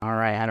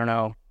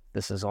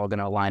this is all going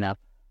to line up.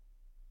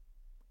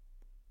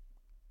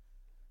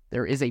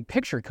 There is a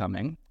picture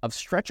coming of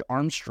Stretch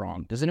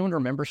Armstrong. Does anyone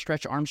remember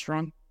Stretch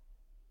Armstrong?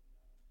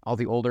 All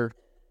the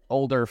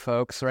older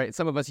folks, right?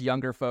 Some of us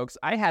younger folks.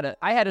 I had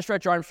a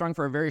Stretch Armstrong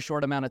for a very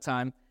short amount of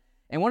time.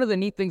 And one of the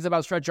neat things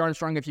about Stretch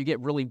Armstrong, if you get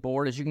really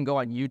bored, is you can go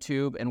on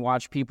YouTube and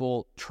watch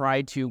people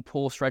try to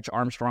pull Stretch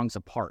Armstrongs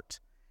apart.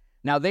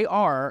 Now, they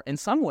are, in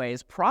some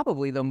ways,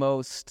 probably the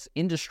most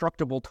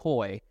indestructible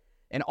toy.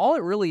 And all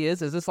it really is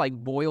this like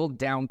boiled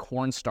down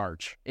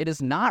cornstarch. It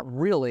is not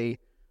really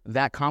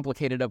that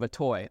complicated of a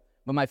toy.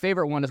 But my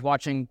favorite one is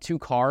watching two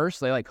cars.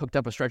 They like hooked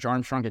up a Stretch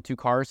Armstrong to two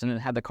cars and then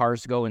had the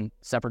cars go in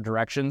separate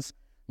directions.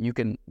 You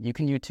can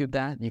YouTube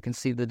that. You can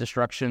see the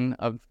destruction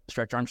of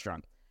Stretch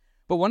Armstrong.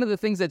 But one of the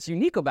things that's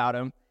unique about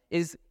him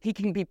is he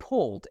can be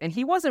pulled. And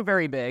he wasn't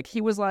very big.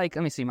 He was like,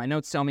 let me see, my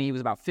notes tell me he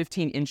was about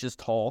 15 inches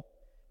tall.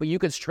 But you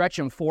could stretch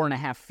him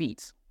 4.5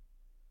 feet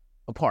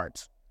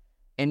apart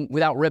and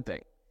without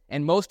ripping.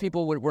 And most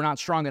people were not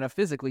strong enough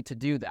physically to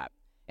do that.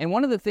 And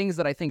one of the things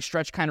that I think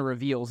Stretch kind of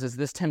reveals is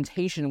this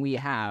temptation we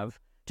have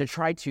to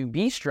try to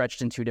be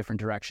stretched in two different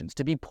directions,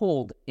 to be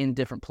pulled in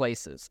different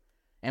places.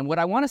 And what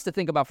I want us to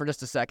think about for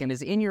just a second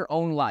is in your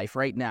own life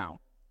right now,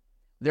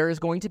 there is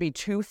going to be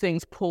two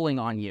things pulling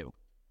on you.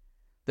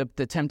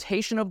 The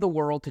temptation of the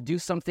world to do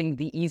something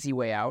the easy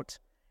way out,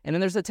 and then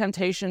there's the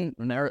temptation,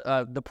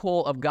 the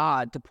pull of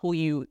God to pull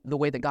you the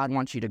way that God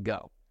wants you to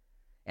go.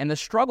 And the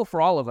struggle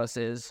for all of us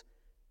is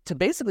to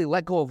basically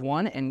let go of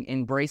one and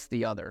embrace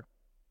the other.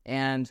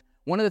 And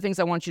one of the things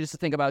I want you just to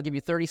think about, I'll give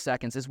you 30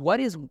 seconds, is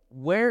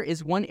where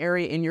is one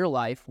area in your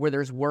life where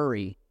there's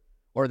worry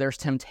or there's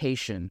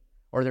temptation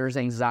or there's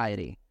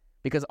anxiety?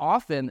 Because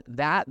often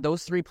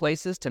those three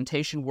places,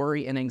 temptation,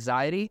 worry, and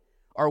anxiety,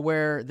 are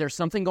where there's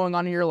something going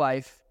on in your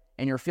life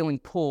and you're feeling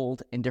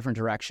pulled in different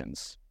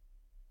directions.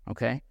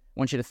 Okay? I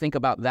want you to think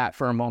about that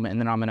for a moment,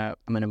 and then I'm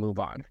gonna move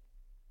on.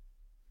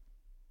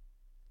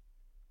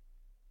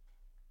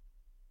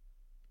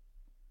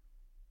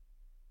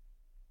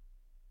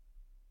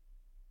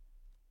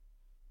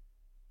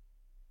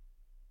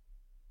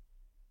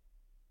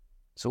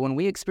 So when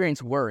we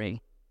experience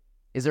worry,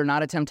 is there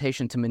not a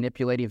temptation to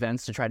manipulate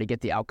events to try to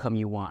get the outcome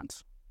you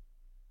want?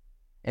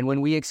 And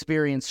when we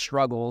experience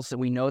struggles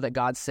and we know that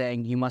God's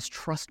saying, you must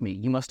trust me,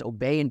 you must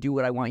obey and do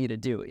what I want you to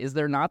do, is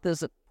there not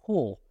this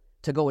pull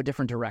to go a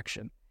different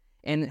direction?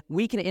 And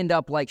we can end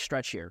up like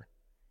Stretch here,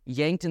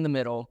 yanked in the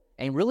middle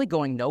and really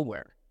going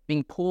nowhere,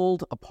 being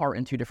pulled apart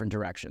in two different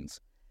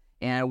directions.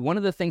 And one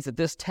of the things that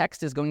this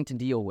text is going to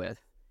deal with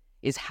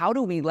is how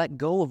do we let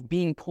go of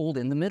being pulled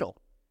in the middle?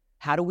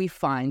 How do we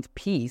find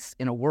peace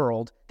in a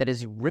world that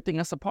is ripping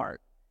us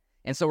apart?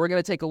 And so we're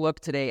going to take a look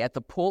today at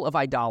the pull of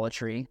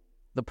idolatry,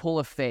 the pull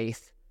of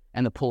faith,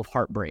 and the pull of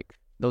heartbreak.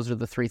 Those are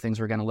the three things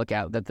we're going to look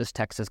at that this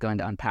text is going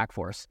to unpack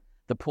for us.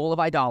 The pull of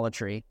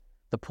idolatry,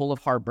 the pull of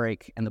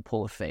heartbreak, and the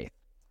pull of faith.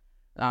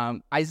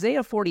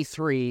 Isaiah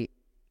 43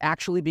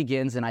 actually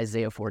begins in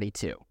Isaiah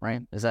 42,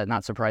 right? Is that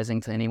not surprising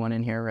to anyone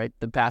in here, right?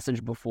 The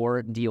passage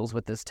before deals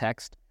with this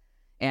text.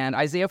 And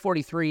Isaiah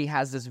 43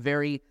 has this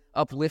very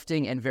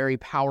uplifting and very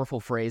powerful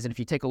phrase. And if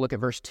you take a look at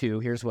verse 2,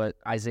 here's what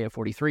Isaiah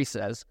 43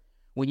 says.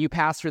 When you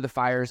pass through the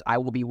fires, I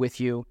will be with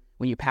you.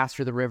 When you pass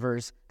through the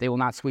rivers, they will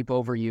not sweep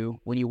over you.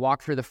 When you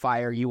walk through the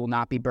fire, you will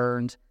not be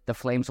burned. The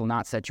flames will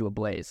not set you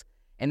ablaze.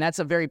 And that's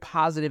a very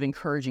positive,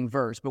 encouraging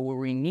verse. But where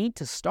we need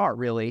to start,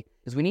 really,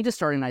 is we need to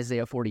start in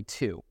Isaiah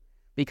 42.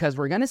 Because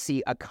we're going to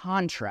see a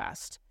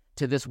contrast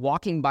to this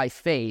walking by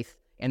faith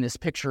and this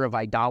picture of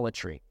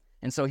idolatry.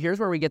 And so here's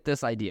where we get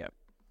this idea.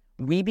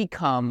 We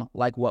become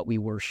like what we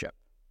worship.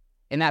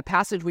 In that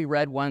passage we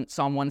read,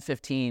 Psalm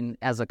 115,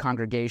 as a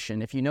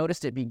congregation, if you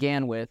noticed, it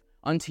began with,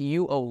 unto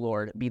you, O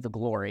Lord, be the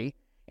glory.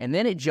 And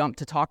then it jumped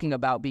to talking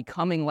about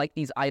becoming like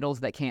these idols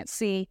that can't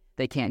see,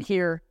 they can't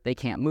hear, they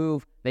can't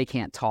move, they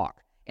can't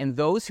talk. And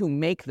those who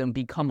make them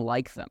become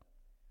like them.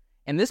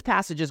 And this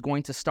passage is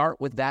going to start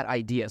with that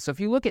idea. So if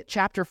you look at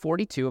chapter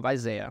 42 of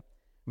Isaiah,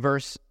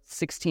 verse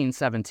 16,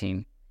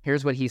 17,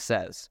 here's what he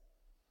says.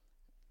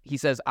 He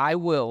says, I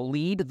will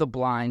lead the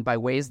blind by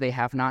ways they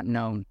have not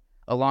known.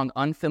 Along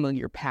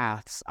unfamiliar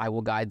paths I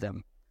will guide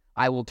them.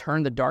 I will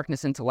turn the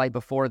darkness into light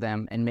before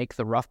them and make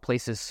the rough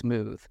places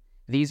smooth.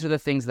 These are the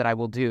things that I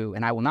will do,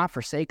 and I will not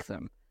forsake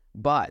them.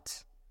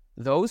 But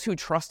those who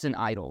trust in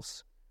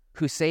idols,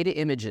 who say to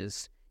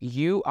images,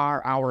 you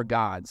are our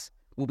gods,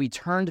 will be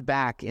turned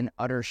back in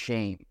utter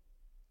shame.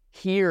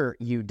 Hear,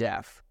 you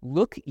deaf,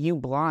 look, you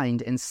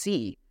blind, and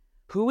see.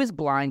 Who is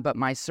blind but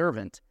my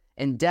servant,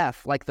 and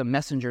deaf like the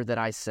messenger that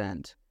I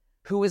send?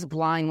 Who is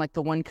blind like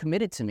the one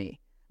committed to me,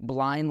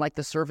 blind like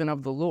the servant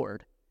of the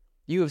Lord?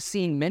 You have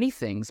seen many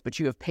things, but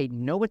you have paid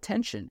no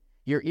attention.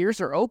 Your ears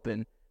are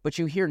open, but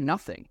you hear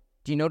nothing.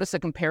 Do you notice a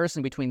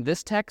comparison between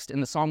this text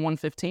and the Psalm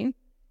 115?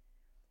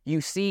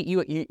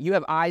 You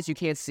have eyes you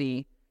can't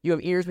see, you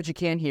have ears but you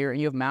can't hear,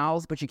 and you have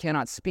mouths but you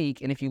cannot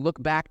speak. And if you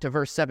look back to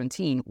verse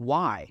 17,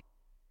 why?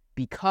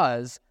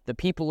 Because the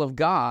people of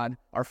God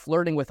are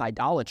flirting with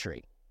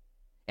idolatry,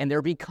 and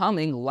they're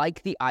becoming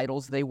like the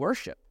idols they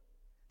worship.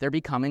 They're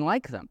becoming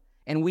like them.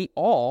 And we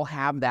all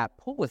have that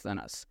pull within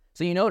us.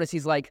 So you notice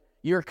he's like,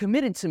 you're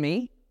committed to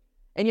me,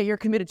 and yet you're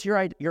committed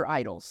to your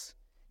idols.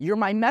 You're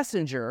my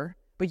messenger,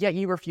 but yet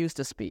you refuse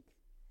to speak.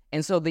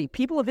 And so the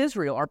people of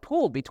Israel are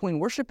pulled between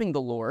worshiping the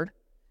Lord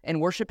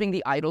and worshiping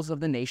the idols of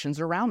the nations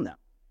around them.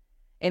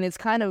 And it's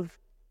kind of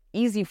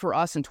easy for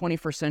us in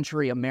 21st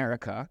century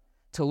America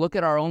to look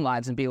at our own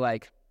lives and be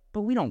like,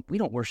 but we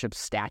don't worship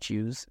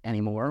statues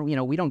anymore. You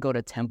know, we don't go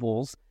to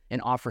temples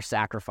and offer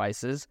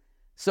sacrifices.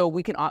 So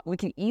we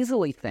can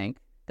easily think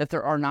that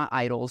there are not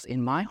idols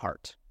in my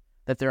heart,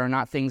 that there are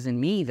not things in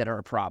me that are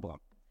a problem.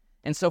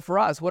 And so for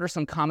us, what are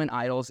some common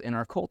idols in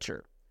our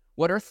culture?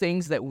 What are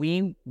things that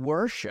we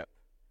worship,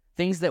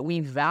 things that we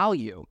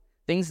value,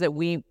 things that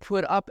we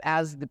put up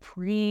as the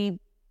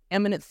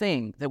preeminent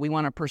thing that we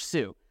want to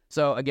pursue?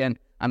 So again,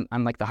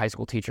 I'm like the high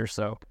school teacher,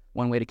 so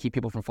one way to keep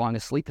people from falling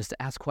asleep is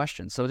to ask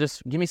questions. So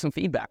just give me some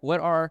feedback. What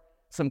are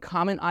some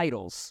common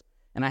idols?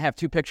 And I have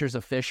 2 pictures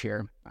of fish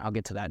here. I'll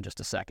get to that in just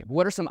a second.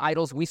 What are some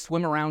idols we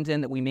swim around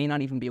in that we may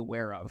not even be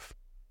aware of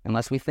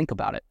unless we think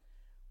about it?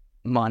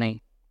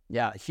 Money.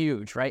 Yeah,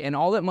 huge, right? And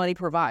all that money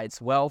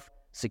provides, wealth,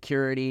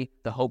 security,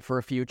 the hope for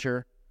a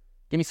future.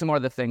 Give me some more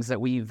of the things that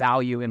we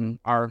value in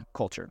our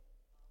culture.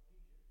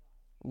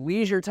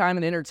 Leisure time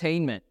and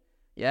entertainment.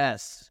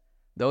 Yes,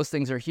 those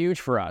things are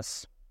huge for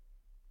us.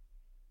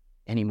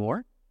 Any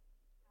more?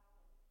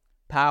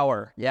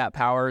 Power. Yeah,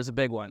 power is a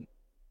big one.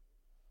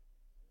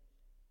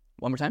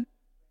 One more time.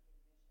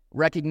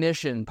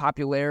 Recognition,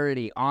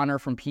 popularity, honor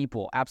from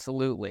people.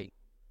 Absolutely.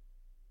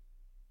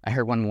 I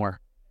heard one more.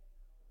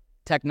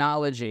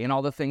 Technology and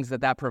all the things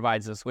that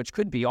provides us, which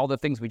could be all the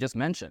things we just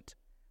mentioned,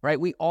 right?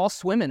 We all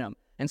swim in them.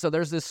 And so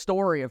there's this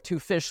story of 2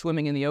 fish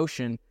swimming in the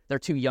ocean. They're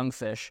 2 young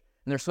fish,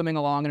 and they're swimming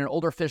along, and an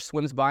older fish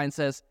swims by and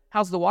says,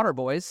 "How's the water,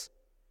 boys?"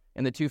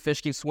 And the 2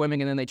 fish keep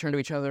swimming, and then they turn to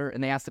each other,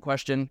 and they ask the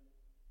question,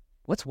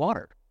 "What's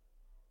water?"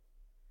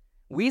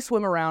 We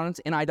swim around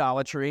in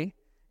idolatry,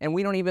 and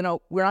we're not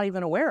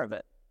even aware of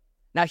it.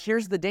 Now,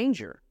 here's the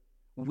danger.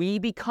 We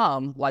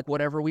become like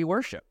whatever we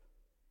worship.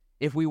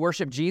 If we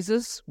worship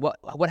Jesus,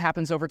 what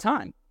happens over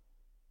time?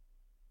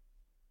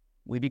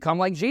 We become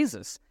like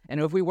Jesus.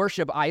 And if we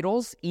worship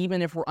idols,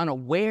 even if we're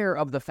unaware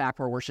of the fact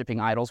we're worshiping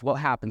idols, what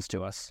happens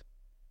to us?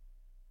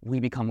 We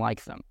become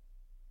like them,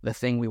 the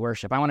thing we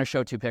worship. I want to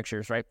show 2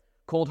 pictures, right?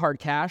 Cold hard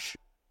cash.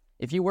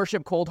 If you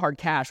worship cold hard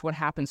cash, what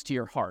happens to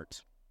your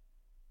heart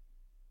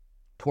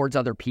towards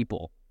other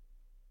people?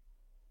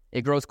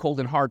 It grows cold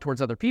and hard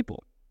towards other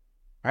people,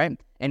 right?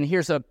 And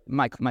here's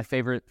my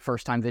favorite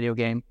first-time video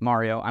game,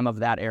 Mario. I'm of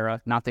that era,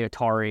 not the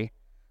Atari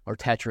or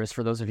Tetris.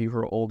 For those of you who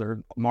are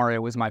older, Mario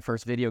was my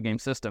first video game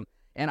system.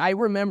 And I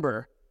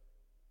remember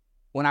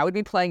when I would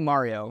be playing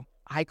Mario,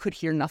 I could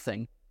hear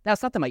nothing. Now,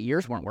 it's not that my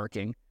ears weren't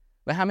working,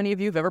 but how many of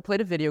you have ever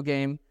played a video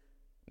game?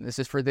 This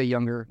is for the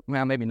younger,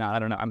 well, maybe not, I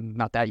don't know. I'm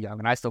not that young,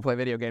 and I still play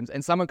video games.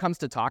 And someone comes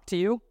to talk to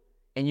you,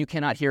 and you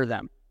cannot hear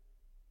them.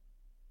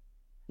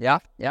 Yeah?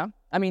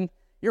 I mean,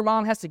 your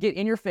mom has to get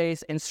in your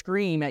face and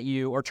scream at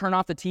you or turn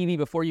off the TV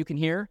before you can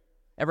hear.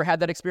 Ever had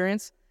that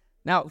experience?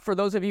 Now, for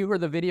those of you who are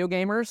the video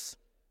gamers,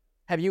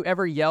 have you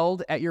ever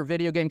yelled at your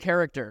video game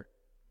character?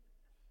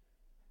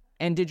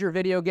 And did your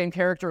video game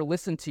character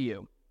listen to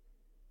you?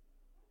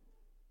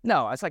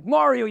 No, it's like,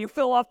 "Mario, you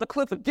fell off the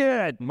cliff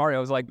again."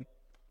 Mario's like,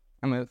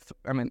 I'm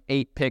an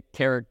 8-pick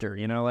character,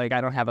 you know, like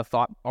I don't have a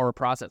thought or a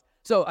process.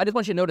 So I just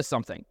want you to notice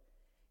something.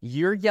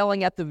 You're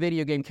yelling at the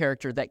video game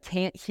character that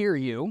can't hear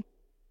you,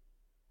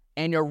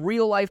 and a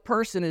real life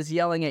person is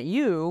yelling at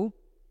you,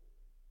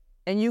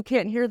 and you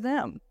can't hear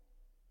them.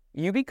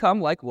 You become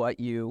like what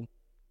you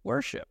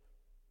worship,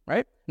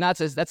 right? Now,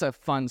 that's a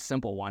fun,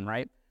 simple one,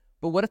 right?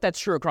 But what if that's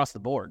true across the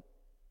board?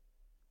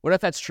 What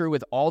if that's true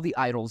with all the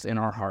idols in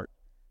our heart?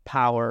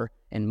 Power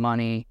and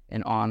money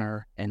and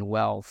honor and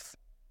wealth.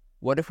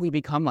 What if we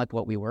become like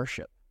what we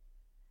worship?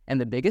 And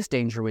the biggest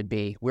danger would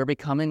be we're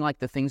becoming like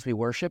the things we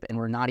worship, and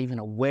we're not even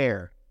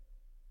aware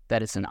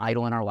that it's an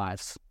idol in our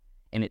lives.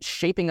 And it's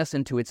shaping us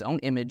into its own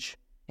image,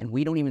 and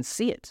we don't even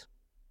see it.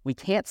 We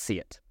can't see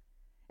it.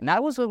 And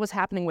that was what was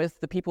happening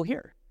with the people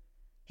here.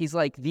 He's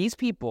like, these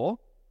people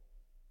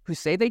who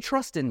say they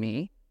trust in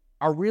me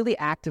are really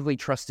actively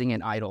trusting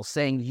in idols,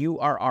 saying, "You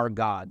are our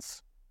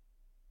gods."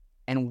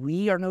 And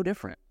we are no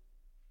different.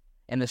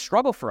 And the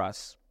struggle for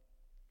us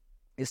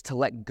is to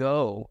let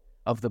go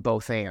of the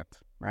both and,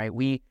 right?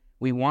 We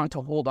want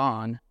to hold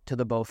on to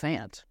the both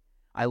and.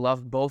 I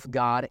love both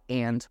God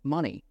and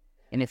money.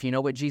 And if you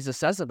know what Jesus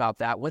says about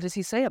that, what does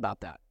he say about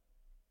that?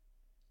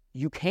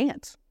 You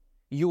can't.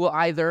 You will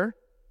either,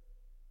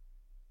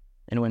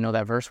 anyone know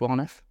that verse well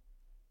enough?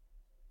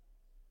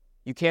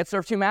 You can't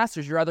serve 2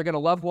 masters. You're either going to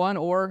love one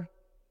or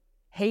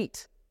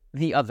hate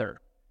the other.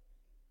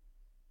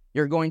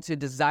 You're going to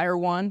desire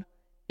one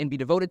and be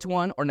devoted to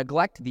one or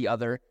neglect the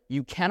other.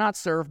 You cannot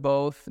serve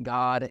both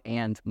God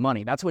and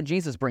money. That's what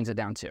Jesus brings it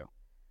down to.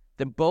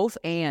 The both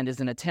and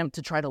is an attempt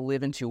to try to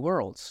live in 2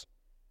 worlds.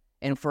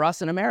 And for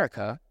us in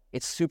America,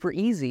 it's super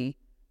easy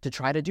to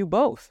try to do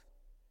both,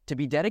 to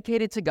be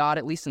dedicated to God,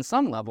 at least in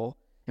some level,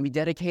 and be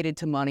dedicated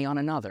to money on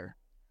another,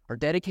 are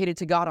dedicated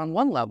to God on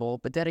one level,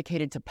 but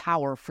dedicated to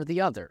power for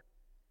the other.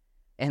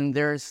 And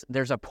there's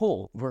a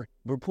pull.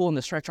 We're pulling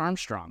the Stretch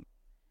Armstrong.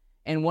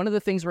 And one of the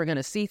things we're going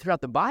to see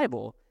throughout the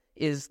Bible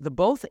is the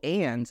both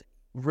and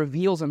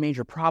reveals a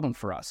major problem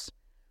for us.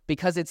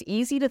 Because it's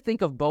easy to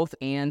think of both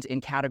and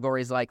in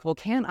categories like, well,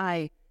 can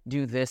I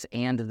do this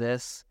and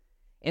this?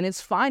 And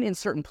it's fine in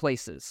certain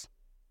places.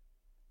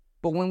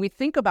 But when we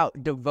think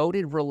about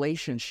devoted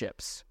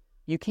relationships,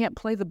 you can't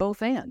play the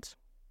both and.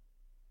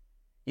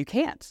 You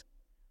can't.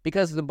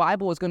 Because the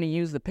Bible is going to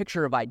use the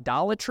picture of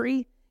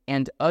idolatry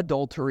and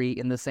adultery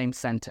in the same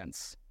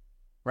sentence,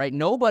 right?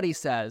 Nobody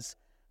says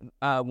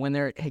when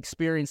they're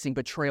experiencing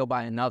betrayal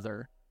by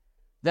another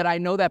that I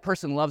know that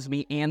person loves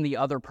me and the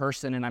other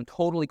person and I'm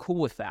totally cool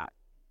with that.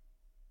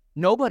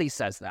 Nobody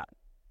says that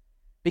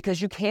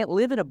because you can't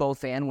live in a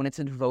both and when it's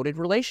a devoted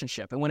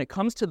relationship. And when it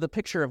comes to the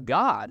picture of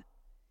God,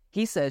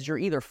 he says you're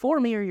either for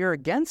me or you're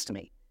against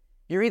me.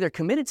 You're either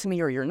committed to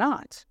me or you're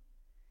not.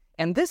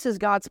 And this is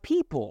God's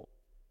people,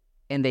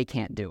 and they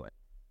can't do it.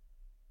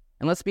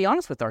 And let's be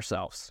honest with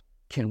ourselves.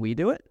 Can we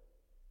do it?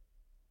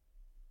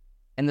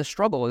 And the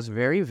struggle is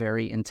very,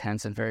 very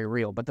intense and very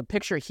real. But the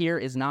picture here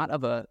is not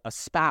of a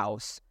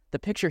spouse. The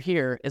picture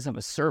here is of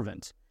a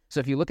servant. So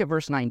if you look at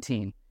verse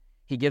 19,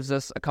 he gives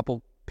us a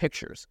couple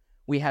pictures.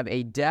 We have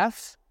a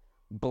deaf,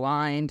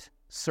 blind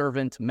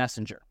servant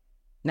messenger.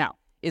 Now,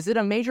 is it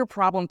a major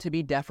problem to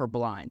be deaf or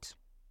blind?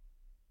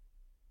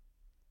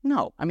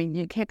 No. I mean,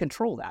 you can't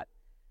control that.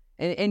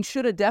 And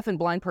should a deaf and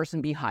blind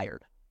person be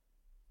hired?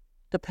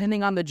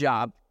 Depending on the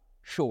job,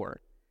 sure.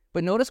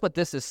 But notice what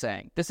this is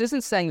saying. This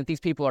isn't saying that these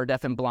people are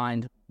deaf and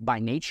blind by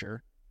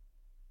nature.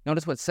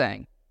 Notice what it's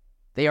saying.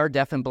 They are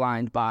deaf and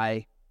blind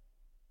by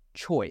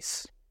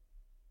choice.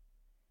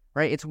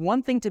 Right? It's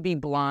one thing to be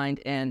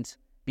blind and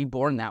be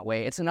born that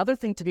way. It's another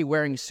thing to be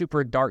wearing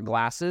super dark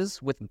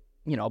glasses with,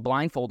 a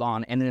blindfold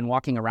on and then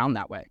walking around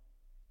that way.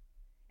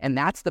 And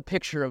that's the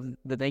picture of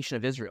the nation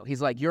of Israel.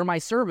 He's like, you're my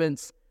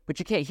servants, but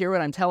you can't hear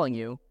what I'm telling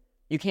you.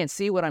 You can't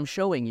see what I'm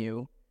showing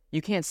you.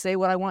 You can't say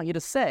what I want you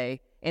to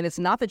say. And it's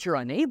not that you're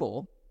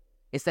unable,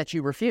 it's that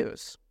you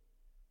refuse.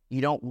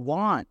 You don't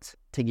want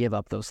to give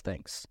up those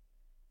things.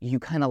 You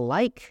kind of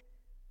like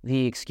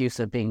the excuse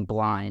of being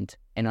blind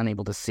and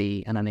unable to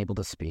see and unable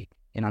to speak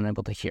and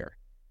unable to hear.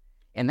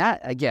 And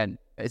that, again,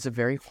 is a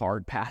very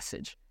hard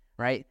passage,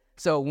 right?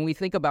 So when we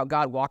think about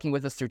God walking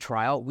with us through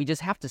trial, we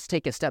just have to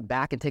take a step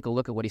back and take a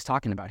look at what he's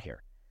talking about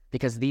here.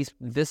 Because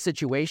this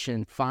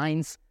situation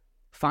finds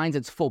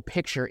its full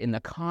picture in the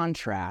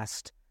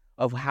contrast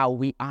of how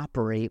we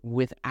operate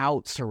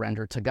without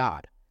surrender to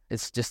God.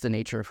 It's just the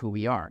nature of who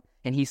we are.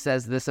 And he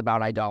says this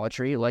about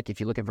idolatry, like if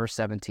you look at verse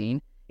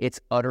 17, it's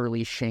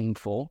utterly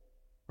shameful,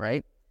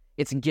 right?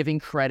 It's giving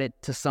credit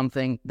to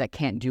something that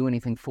can't do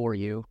anything for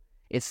you.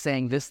 It's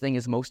saying this thing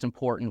is most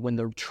important when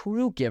the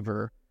true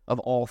giver of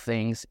all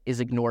things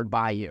is ignored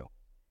by you.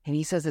 And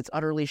he says it's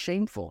utterly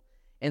shameful.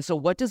 And so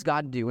what does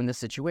God do in this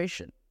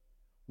situation?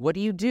 What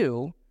do you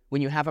do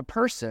when you have a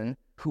person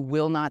who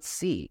will not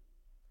see?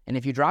 And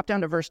if you drop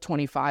down to verse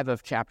 25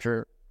 of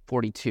chapter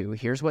 42,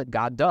 here's what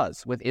God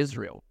does with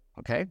Israel,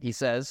 okay? He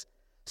says,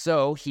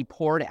 so he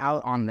poured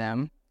out on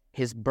them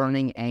his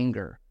burning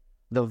anger,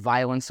 the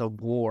violence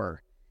of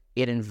war.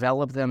 It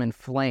enveloped them in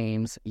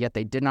flames, yet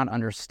they did not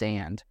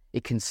understand.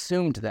 It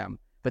consumed them,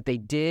 but they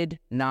did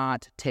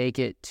not take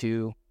it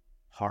to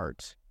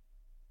heart.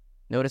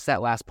 Notice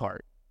that last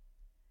part.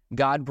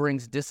 God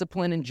brings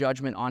discipline and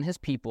judgment on his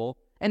people,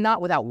 and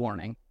not without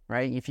warning,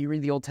 right? If you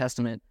read the Old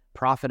Testament,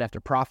 prophet after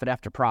prophet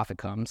after prophet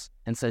comes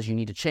and says, you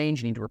need to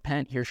change, you need to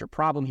repent, here's your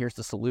problem, here's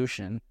the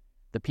solution.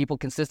 The people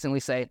consistently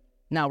say,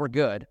 no, we're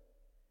good.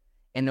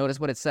 And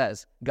notice what it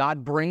says.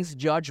 God brings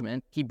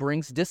judgment, he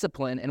brings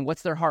discipline, and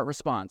what's their heart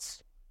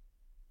response?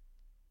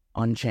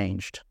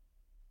 Unchanged.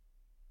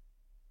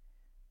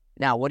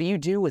 Now, what do you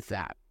do with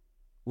that?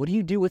 What do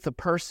you do with a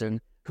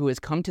person who has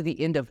come to the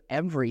end of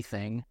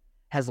everything,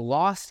 has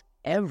lost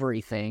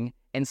everything,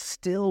 and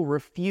still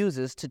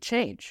refuses to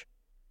change?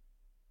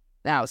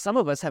 Now, some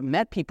of us have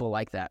met people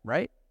like that,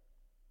 right?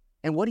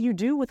 And what do you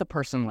do with a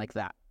person like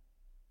that?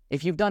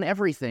 If you've done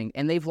everything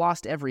and they've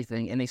lost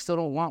everything and they still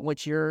don't want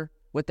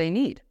what they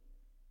need,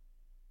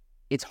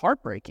 it's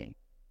heartbreaking.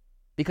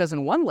 Because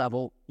in one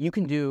level, you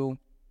can do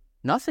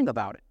nothing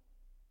about it.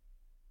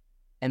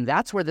 And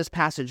that's where this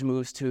passage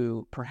moves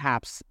to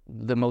perhaps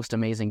the most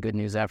amazing good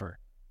news ever,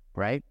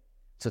 right?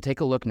 So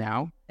take a look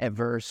now at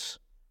verse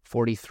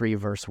 43,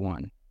 verse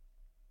 1.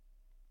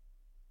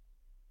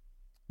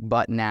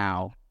 But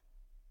now,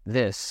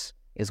 this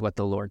is what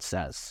the Lord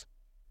says.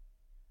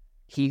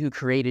 He who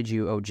created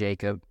you, O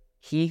Jacob,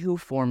 he who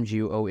formed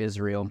you, O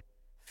Israel,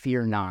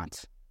 fear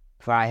not,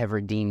 for I have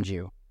redeemed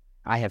you.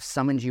 I have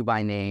summoned you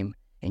by name,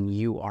 and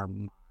you are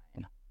mine.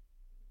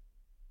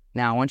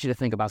 Now, I want you to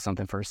think about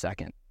something for a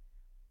second.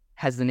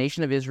 Has the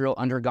nation of Israel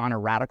undergone a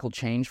radical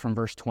change from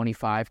verse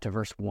 25 to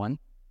verse 1?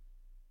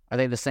 Are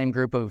they the same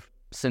group of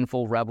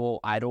sinful, rebel,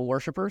 idol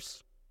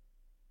worshipers?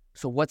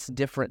 So what's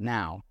different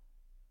now?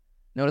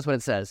 Notice what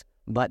it says.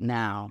 But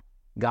now,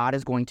 God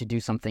is going to do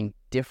something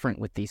different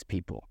with these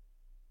people.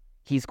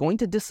 He's going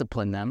to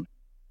discipline them,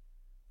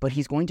 but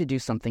he's going to do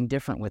something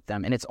different with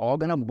them. And it's all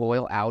going to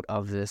boil out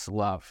of this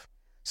love.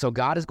 So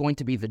God is going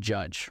to be the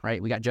judge,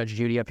 right? We got Judge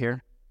Judy up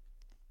here.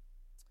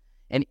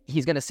 And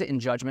he's going to sit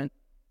in judgment,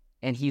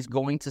 and he's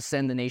going to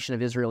send the nation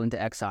of Israel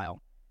into exile.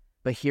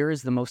 But here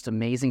is the most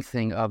amazing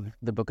thing of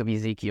the book of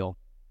Ezekiel.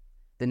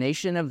 The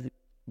nation of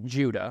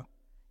Judah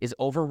is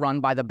overrun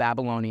by the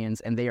Babylonians,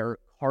 and they are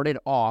carted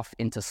off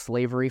into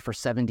slavery for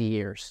 70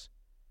 years.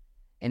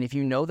 And if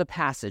you know the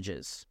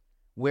passages,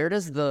 where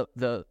does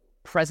the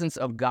presence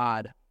of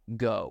God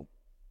go?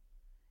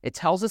 It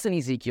tells us in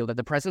Ezekiel that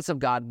the presence of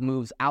God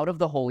moves out of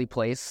the holy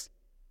place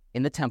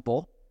in the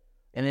temple,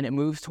 and then it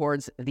moves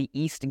towards the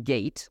east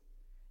gate,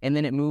 and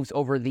then it moves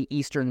over the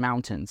eastern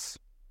mountains.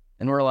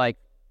 And we're like,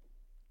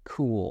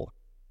 cool.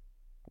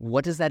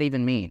 What does that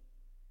even mean?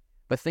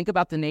 But think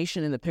about the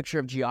nation in the picture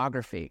of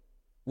geography.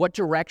 What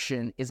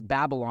direction is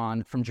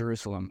Babylon from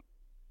Jerusalem?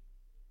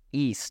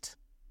 East.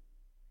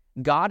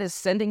 God is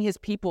sending his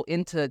people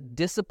into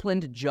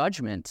disciplined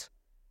judgment,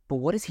 but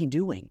what is he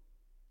doing?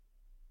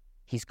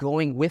 He's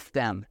going with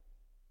them.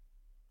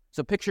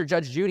 So picture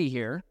Judge Judy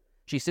here.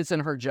 She sits in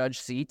her judge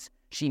seat.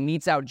 She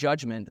metes out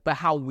judgment. But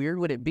how weird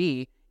would it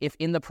be if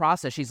in the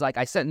process she's like,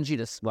 I sentence you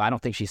to... Well, I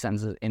don't think she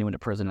sends anyone to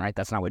prison, right?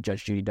 That's not what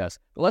Judge Judy does.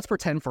 But let's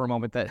pretend for a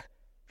moment that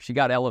she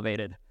got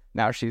elevated.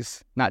 Now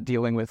she's not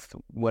dealing with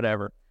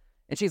whatever.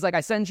 And she's like,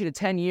 I sentence you to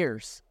 10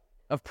 years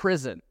of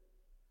prison.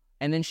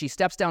 And then she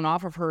steps down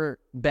off of her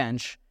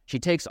bench. She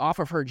takes off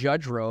of her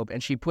judge robe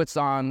and she puts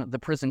on the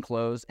prison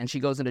clothes and she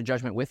goes into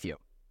judgment with you.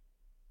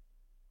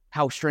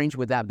 How strange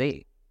would that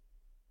be?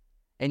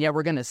 And yet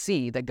we're going to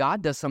see that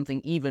God does something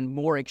even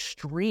more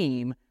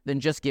extreme than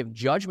just give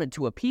judgment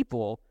to a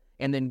people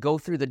and then go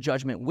through the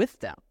judgment with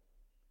them.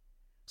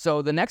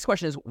 So the next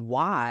question is,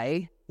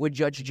 why would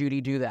Judge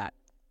Judy do that?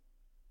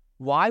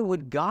 Why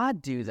would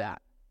God do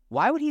that?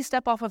 Why would he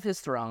step off of his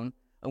throne?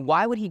 And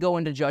why would he go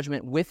into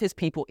judgment with his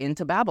people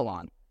into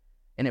Babylon?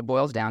 And it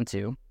boils down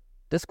to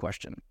this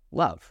question,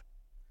 love.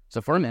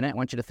 So for a minute, I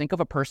want you to think of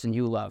a person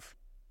you love.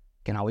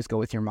 You can always go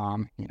with your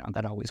mom.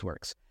 That always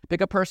works.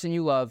 Pick a person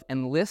you love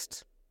and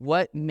list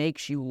what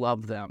makes you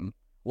love them.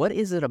 What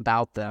is it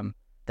about them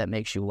that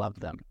makes you love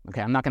them?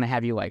 Okay, I'm not going to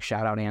have you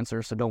shout out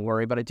answers, so don't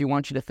worry, but I do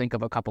want you to think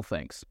of a couple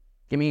things.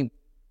 Give me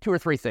 2 or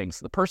 3 things.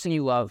 The person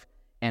you love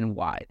and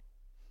why.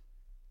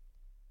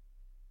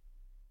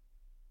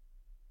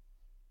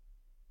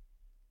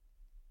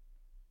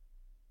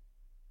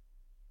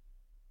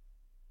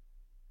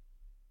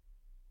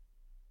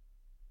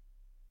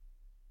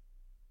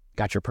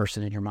 Got your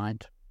person in your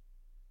mind?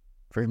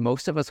 For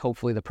most of us,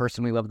 hopefully the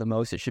person we love the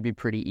most, it should be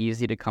pretty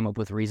easy to come up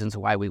with reasons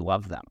why we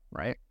love them,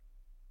 right?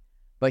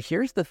 But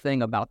here's the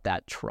thing about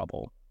that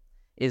trouble,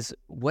 is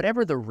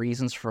whatever the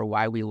reasons for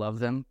why we love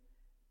them,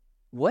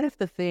 what if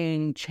the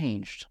thing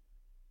changed?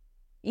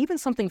 Even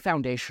something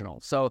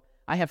foundational. So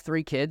I have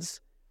 3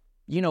 kids.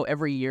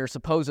 Every year,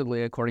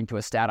 supposedly, according to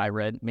a stat I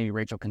read, maybe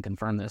Rachel can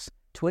confirm this,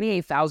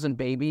 28,000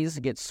 babies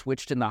get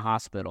switched in the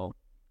hospital.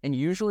 And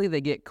usually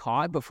they get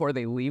caught before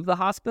they leave the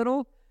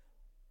hospital.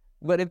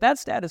 But if that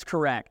stat is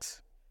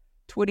correct,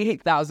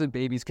 28,000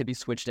 babies could be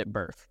switched at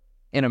birth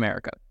in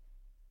America.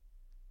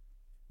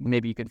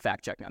 Maybe you can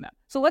fact check me on that.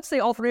 So let's say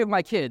all 3 of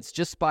my kids,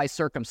 just by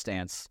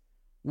circumstance,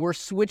 were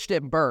switched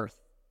at birth.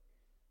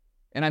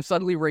 And I'm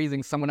suddenly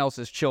raising someone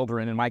else's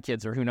children and my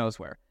kids are who knows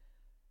where.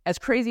 As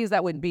crazy as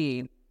that would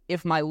be,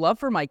 if my love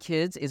for my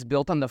kids is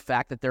built on the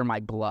fact that they're my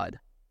blood,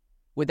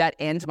 would that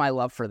end my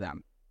love for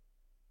them?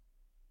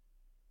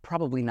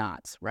 Probably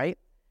not, right?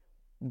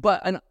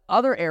 But in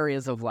other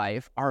areas of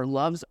life, our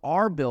loves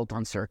are built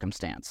on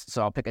circumstance.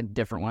 So I'll pick a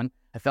different one.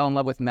 I fell in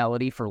love with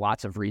Melody for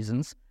lots of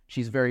reasons.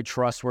 She's very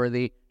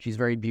trustworthy. She's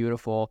very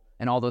beautiful.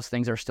 And all those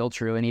things are still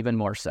true, and even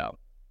more so.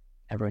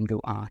 Everyone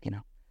go,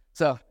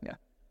 So, yeah.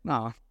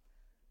 Aw.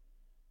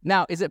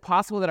 Now, is it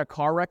possible that a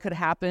car wreck could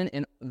happen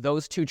and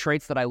those 2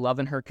 traits that I love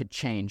in her could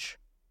change?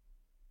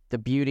 The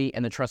beauty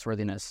and the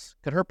trustworthiness.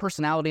 Could her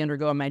personality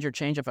undergo a major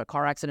change if a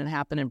car accident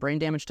happened and brain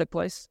damage took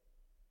place?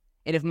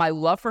 And if my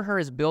love for her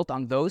is built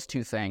on those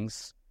 2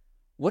 things,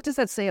 what does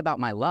that say about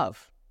my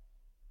love?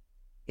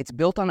 It's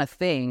built on a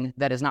thing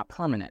that is not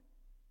permanent.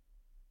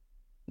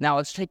 Now,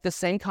 let's take the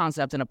same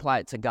concept and apply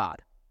it to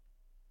God.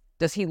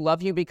 Does he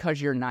love you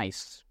because you're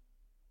nice?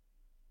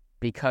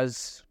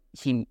 Because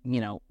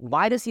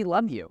why does he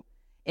love you?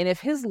 And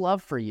if his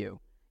love for you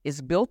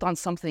is built on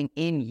something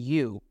in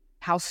you,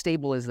 how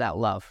stable is that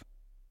love?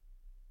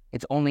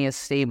 It's only as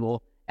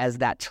stable as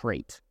that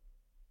trait.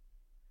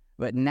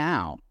 But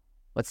now,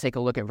 let's take a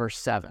look at verse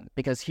 7,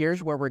 because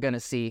here's where we're going to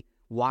see,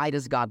 why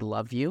does God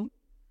love you?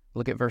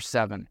 Look at verse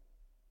 7.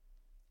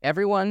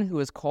 Everyone who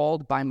is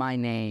called by my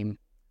name,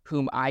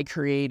 whom I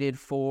created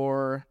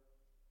for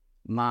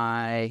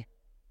my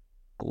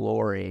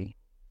glory.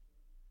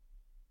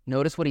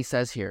 Notice what he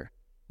says here.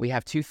 We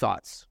have 2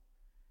 thoughts.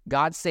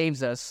 God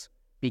saves us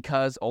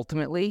because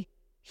ultimately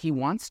he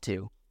wants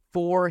to,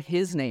 for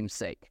his name's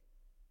sake.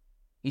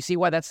 You see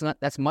why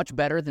that's much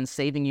better than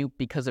saving you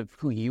because of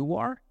who you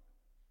are?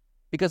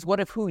 Because what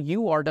if who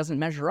you are doesn't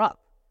measure up?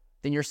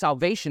 then your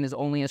salvation is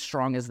only as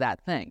strong as that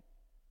thing.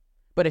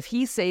 But if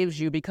he saves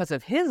you because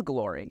of his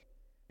glory,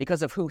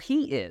 because of who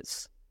he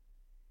is,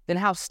 then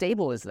how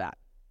stable is that?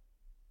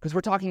 Because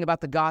we're talking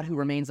about the God who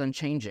remains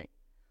unchanging.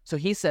 So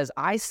he says,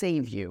 I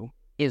save you,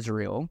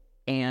 Israel,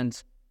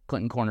 and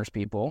Clinton Corners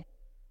people,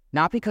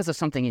 not because of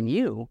something in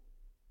you,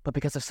 but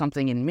because of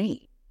something in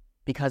me.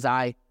 Because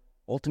I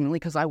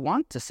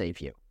want to save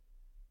you.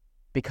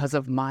 Because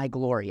of my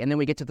glory. And then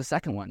we get to the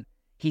second one.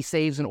 He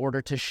saves in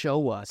order to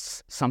show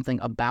us something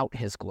about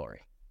his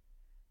glory.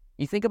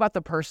 You think about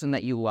the person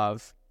that you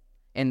love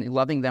and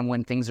loving them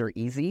when things are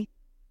easy,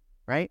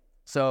 right?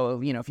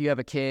 So, if you have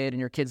a kid and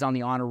your kid's on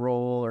the honor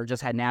roll or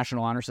just had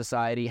National Honor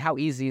Society, how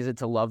easy is it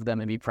to love them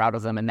and be proud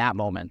of them in that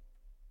moment?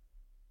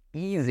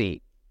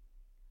 Easy.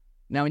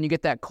 Now, when you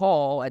get that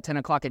call at 10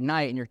 o'clock at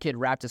night and your kid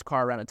wrapped his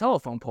car around a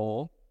telephone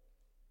pole,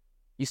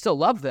 you still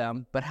love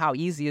them, but how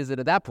easy is it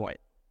at that point?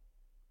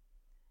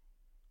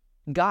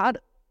 God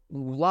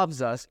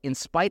loves us in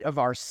spite of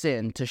our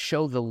sin to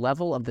show the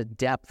level of the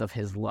depth of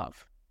his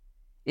love.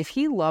 If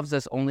he loves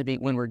us only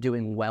when we're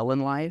doing well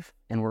in life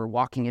and we're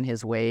walking in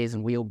his ways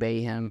and we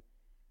obey him,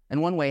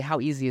 in one way,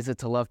 how easy is it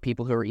to love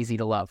people who are easy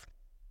to love?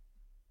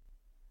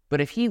 But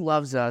if he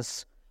loves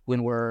us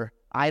when we're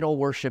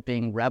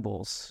idol-worshiping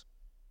rebels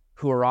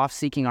who are off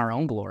seeking our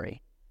own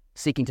glory,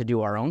 seeking to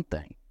do our own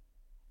thing,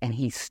 and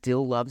he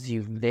still loves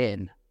you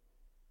then,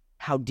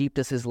 how deep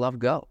does his love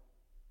go?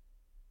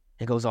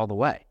 It goes all the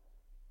way.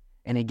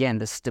 And again,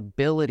 the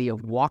stability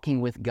of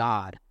walking with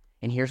God.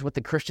 And here's what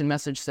the Christian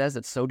message says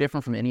that's so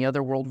different from any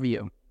other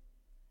worldview.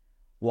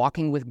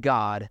 Walking with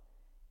God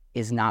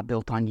is not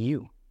built on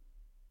you.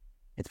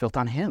 It's built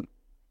on him.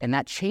 And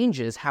that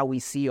changes how we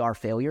see our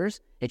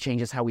failures. It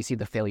changes how we see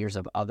the failures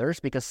of others,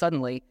 because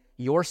suddenly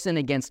your sin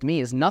against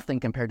me is nothing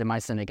compared to my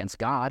sin against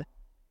God.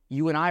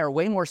 You and I are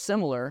way more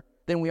similar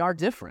than we are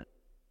different.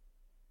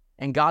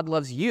 And God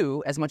loves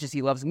you as much as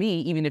he loves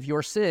me, even if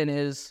your sin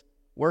is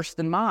worse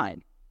than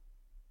mine,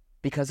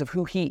 because of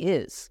who he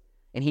is.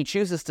 And he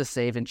chooses to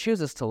save and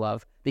chooses to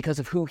love because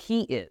of who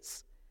he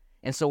is.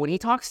 And so when he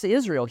talks to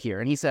Israel here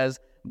and he says,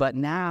 but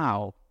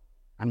now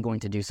I'm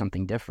going to do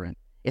something different,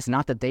 it's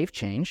not that they've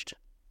changed.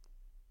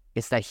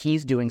 It's that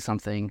he's doing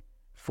something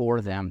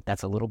for them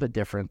that's a little bit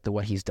different than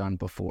what he's done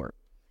before.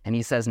 And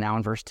he says now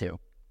in verse 2,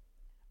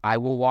 I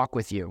will walk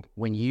with you.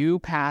 When you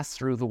pass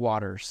through the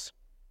waters,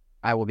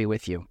 I will be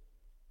with you.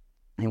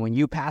 And when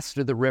you pass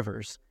through the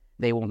rivers,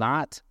 they will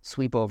not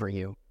sweep over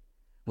you.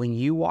 When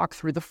you walk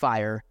through the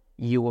fire,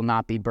 you will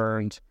not be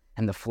burned,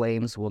 and the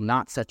flames will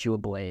not set you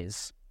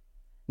ablaze.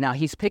 Now,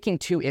 he's picking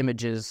two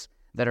images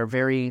that are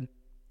very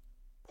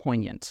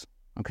poignant,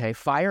 okay?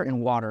 Fire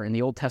and water in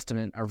the Old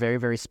Testament are very,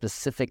 very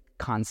specific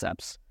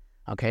concepts,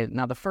 okay?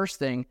 Now, the first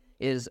thing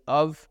is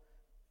of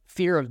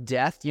fear of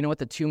death. You know what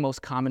the two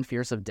most common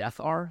fears of death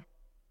are?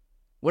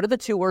 What are the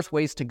two worst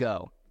ways to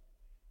go?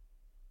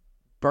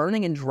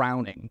 Burning and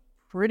drowning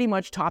pretty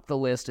much top the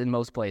list in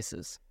most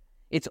places.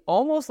 It's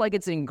almost like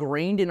it's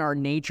ingrained in our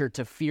nature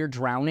to fear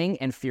drowning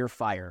and fear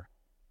fire.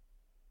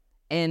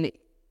 And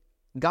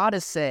God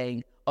is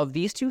saying, of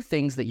these two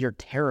things that you're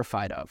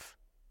terrified of,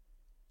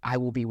 I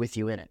will be with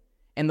you in it.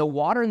 And the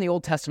water in the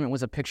Old Testament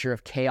was a picture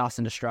of chaos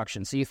and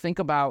destruction. So you think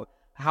about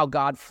how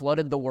God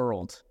flooded the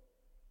world,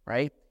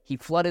 right? He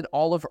flooded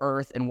all of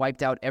earth and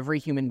wiped out every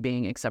human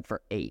being except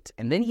for 8.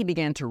 And then he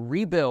began to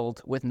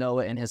rebuild with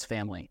Noah and his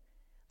family.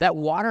 That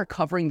water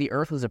covering the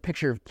earth was a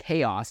picture of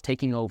chaos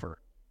taking over.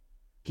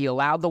 He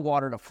allowed the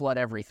water to flood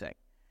everything.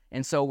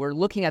 And so we're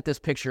looking at this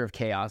picture of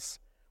chaos.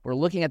 We're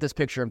looking at this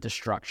picture of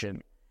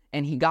destruction.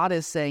 And God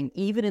is saying,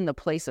 even in the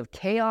place of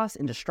chaos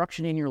and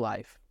destruction in your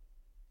life,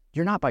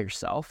 you're not by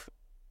yourself.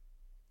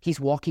 He's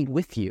walking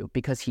with you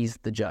because he's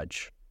the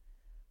judge.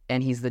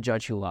 And he's the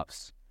judge who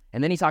loves.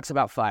 And then he talks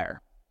about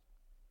fire.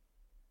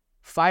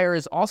 Fire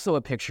is also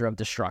a picture of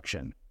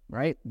destruction,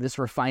 right? This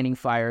refining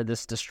fire,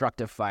 this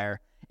destructive fire.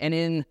 And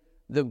in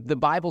the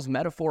Bible's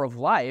metaphor of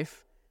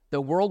life,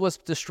 the world was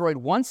destroyed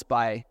once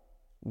by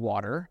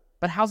water,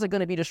 but how's it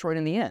going to be destroyed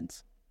in the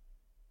end?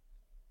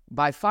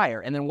 By fire.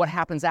 And then what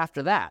happens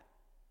after that?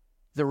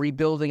 The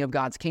rebuilding of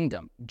God's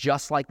kingdom,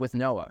 just like with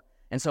Noah.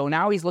 And so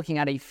now he's looking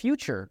at a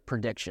future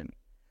prediction.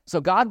 So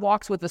God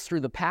walks with us through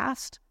the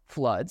past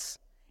floods,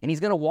 and he's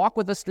going to walk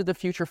with us through the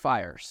future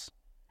fires.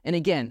 And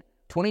again,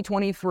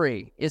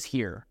 2023 is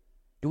here.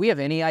 Do we have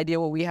any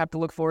idea what we have to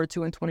look forward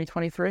to in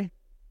 2023?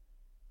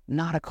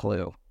 Not a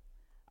clue.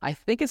 I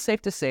think it's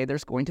safe to say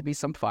there's going to be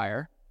some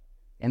fire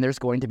and there's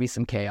going to be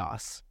some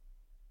chaos.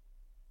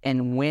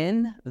 And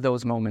when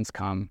those moments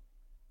come,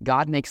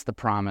 God makes the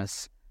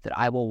promise that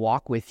I will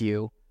walk with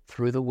you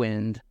through the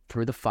wind,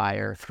 through the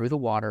fire, through the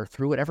water,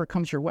 through whatever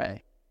comes your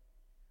way,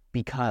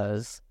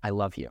 because I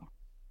love you.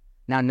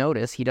 Now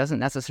notice, he doesn't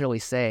necessarily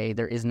say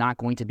there is not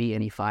going to be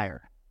any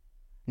fire,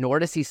 nor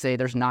does he say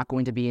there's not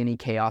going to be any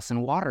chaos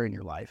and water in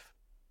your life.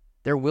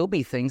 There will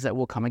be things that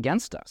will come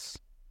against us.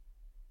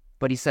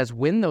 But he says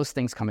when those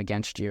things come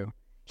against you,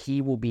 he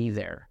will be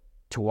there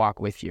to walk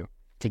with you,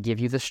 to give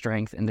you the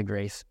strength and the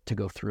grace to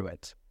go through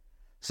it.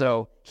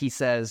 So he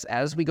says,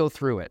 as we go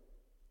through it,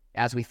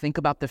 as we think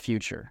about the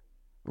future,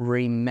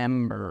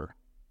 remember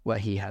what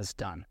he has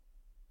done.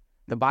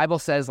 The Bible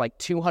says like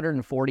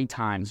 240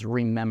 times,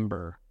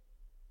 remember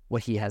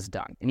what he has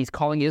done. And he's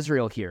calling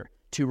Israel here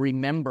to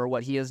remember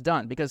what he has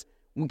done. Because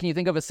can you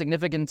think of a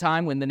significant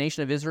time when the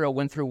nation of Israel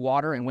went through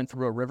water and went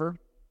through a river?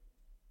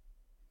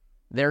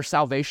 Their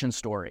salvation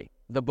story,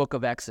 the book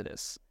of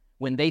Exodus.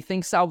 When they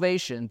think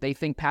salvation, they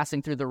think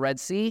passing through the Red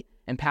Sea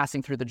and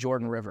passing through the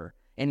Jordan River.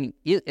 And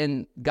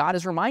God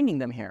is reminding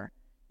them here.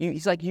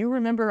 He's like, you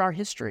remember our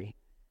history.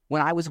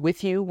 When I was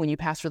with you when you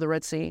passed through the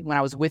Red Sea, when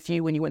I was with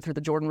you when you went through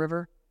the Jordan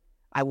River,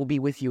 I will be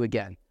with you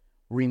again.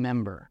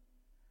 Remember.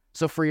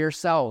 So for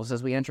yourselves,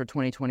 as we enter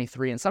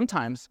 2023, and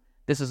sometimes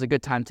this is a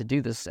good time to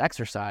do this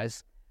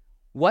exercise,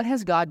 what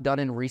has God done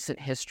in recent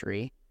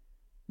history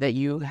that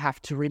you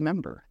have to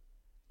remember?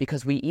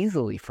 Because we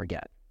easily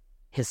forget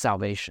his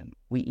salvation.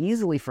 We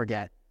easily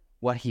forget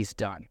what he's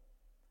done.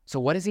 So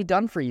what has he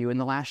done for you in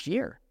the last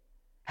year?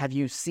 Have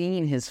you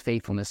seen his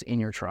faithfulness in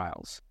your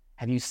trials?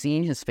 Have you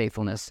seen his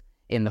faithfulness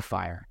in the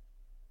fire?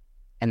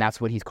 And that's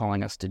what he's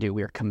calling us to do.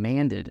 We are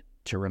commanded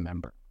to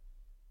remember.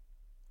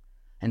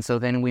 And so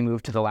then we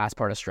move to the last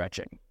part of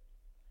stretching.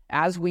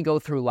 As we go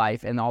through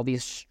life and all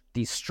these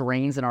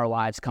strains in our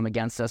lives come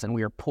against us and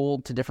we are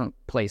pulled to different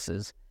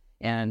places,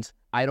 and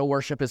idol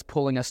worship is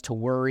pulling us to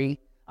worry,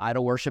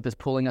 idol worship is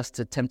pulling us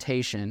to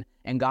temptation,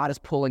 and God is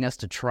pulling us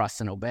to trust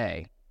and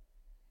obey,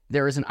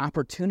 there is an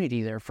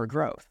opportunity there for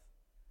growth.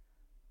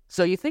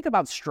 So you think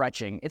about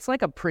stretching, it's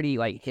like a pretty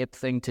hip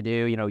thing to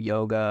do,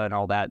 yoga and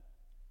all that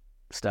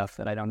stuff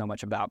that I don't know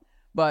much about.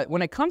 But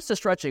when it comes to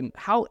stretching,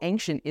 how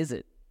ancient is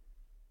it?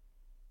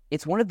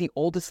 It's one of the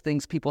oldest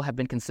things people have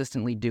been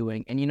consistently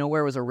doing. And you know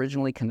where it was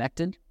originally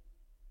connected?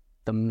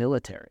 The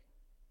military.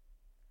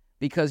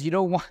 Because you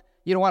don't want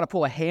to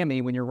pull a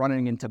hammy when you're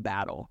running into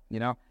battle,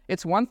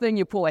 It's one thing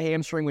you pull a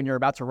hamstring when you're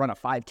about to run a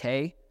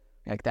 5K,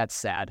 that's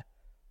sad.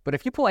 But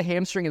if you pull a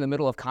hamstring in the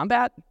middle of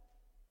combat,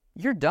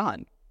 you're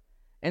done.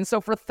 And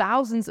so for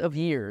thousands of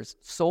years,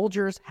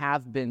 soldiers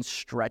have been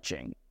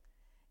stretching.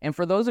 And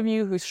for those of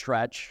you who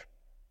stretch,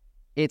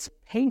 it's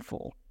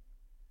painful.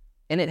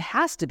 And it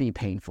has to be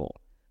painful.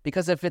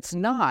 Because if it's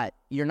not,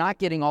 you're not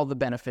getting all the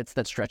benefits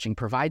that stretching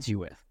provides you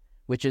with,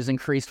 which is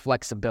increased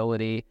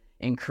flexibility,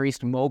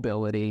 increased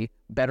mobility,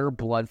 better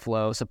blood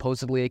flow.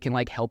 Supposedly it can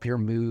help your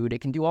mood. It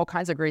can do all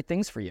kinds of great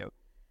things for you.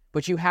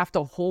 But you have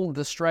to hold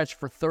the stretch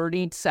for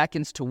 30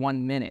 seconds to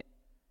 1 minute.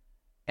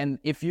 And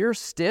if you're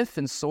stiff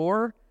and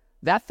sore,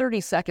 that 30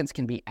 seconds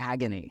can be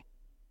agony.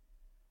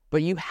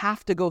 But you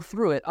have to go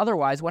through it.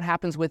 Otherwise, what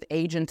happens with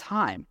age and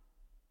time?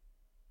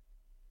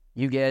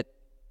 You get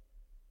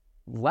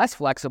less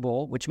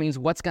flexible, which means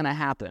what's going to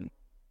happen?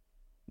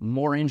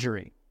 More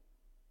injury.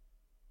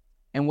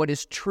 And what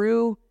is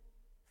true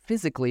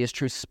physically is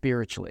true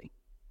spiritually.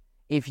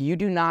 If you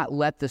do not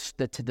let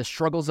the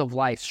struggles of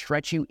life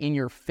stretch you in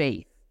your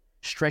faith,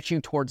 stretch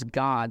you towards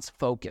God's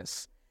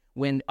focus,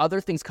 when other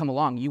things come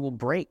along, you will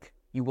break.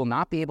 You will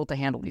not be able to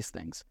handle these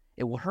things.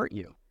 It will hurt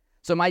you.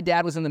 So my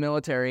dad was in the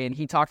military, and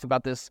he talked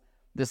about this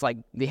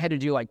they had to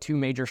do 2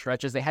 major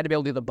stretches. They had to be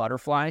able to do the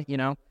butterfly,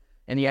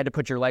 and you had to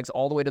put your legs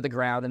all the way to the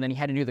ground, and then you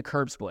had to do the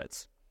curb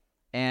splits.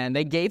 And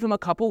they gave him a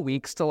couple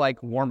weeks to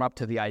warm up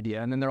to the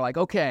idea. And then they're like,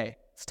 okay,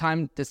 it's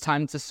time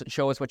to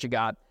show us what you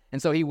got.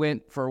 And so he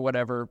went for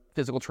whatever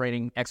physical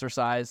training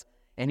exercise.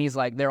 And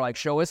they're like,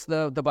 show us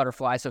the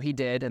butterfly. So he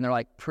did. And they're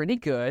like, pretty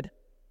good,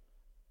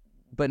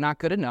 but not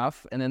good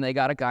enough. And then they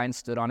got a guy and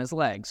stood on his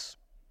legs.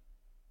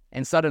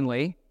 And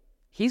suddenly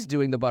he's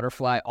doing the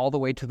butterfly all the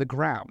way to the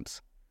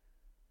ground.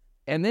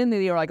 And then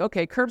they were like,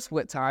 okay, curb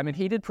split time. And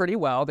he did pretty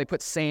well. They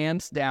put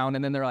Sam's down,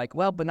 and then they're like,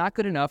 well, but not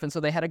good enough. And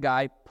so they had a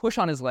guy push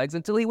on his legs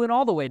until he went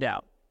all the way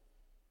down.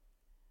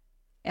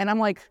 And I'm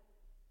like,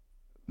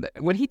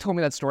 when he told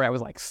me that story, I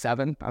was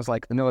 7. I was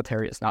like, the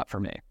military is not for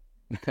me.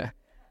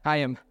 I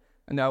am,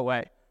 no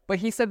way. But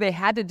he said they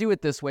had to do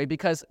it this way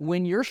because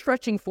when you're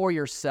stretching for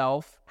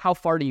yourself, how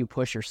far do you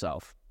push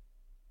yourself?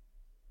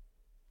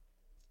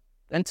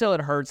 Until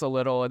it hurts a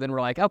little, and then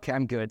we're like, okay,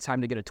 I'm good. It's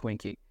time to get a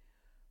Twinkie.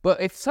 But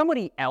if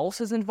somebody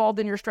else is involved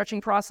in your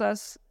stretching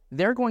process,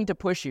 they're going to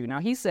push you. Now,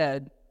 he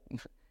said,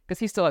 because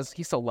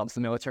he still loves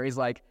the military, he's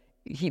like,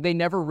 they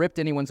never ripped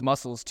anyone's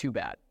muscles too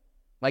bad.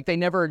 They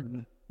never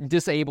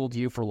disabled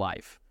you for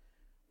life.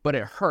 But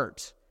it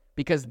hurt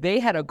because they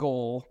had a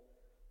goal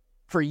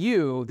for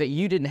you that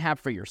you didn't have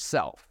for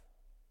yourself.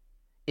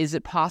 Is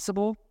it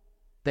possible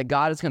that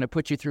God is going to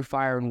put you through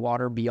fire and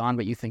water beyond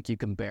what you think you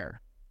can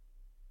bear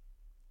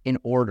in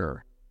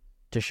order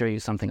to show you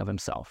something of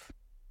himself?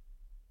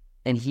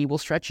 And he will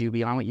stretch you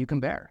beyond what you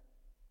can bear,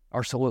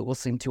 or so it will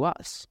seem to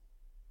us,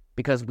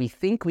 because we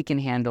think we can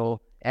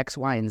handle X,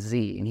 Y, and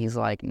Z. And he's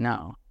like,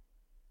 no,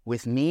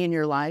 with me in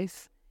your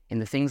life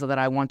and the things that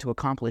I want to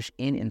accomplish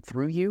in and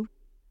through you,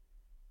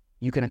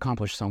 you can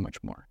accomplish so much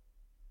more.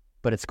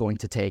 But it's going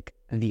to take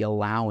the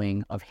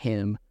allowing of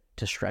him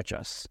to stretch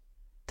us,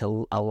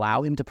 to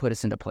allow him to put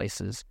us into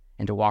places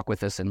and to walk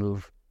with us and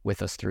move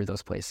with us through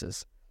those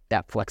places.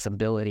 That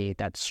flexibility,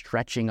 that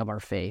stretching of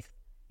our faith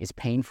is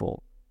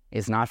painful.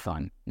 It's not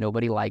fun.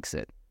 Nobody likes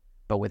it.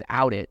 But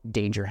without it,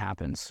 danger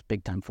happens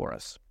big time for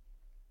us.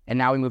 And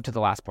now we move to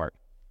the last part,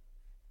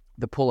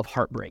 the pull of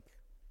heartbreak.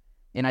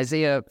 In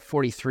Isaiah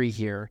 43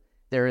 here,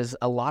 there is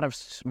a lot of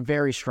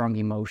very strong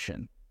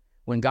emotion.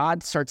 When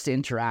God starts to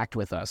interact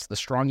with us, the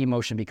strong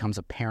emotion becomes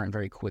apparent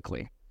very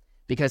quickly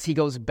because he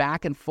goes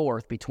back and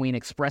forth between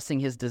expressing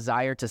his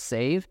desire to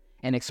save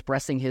and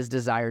expressing his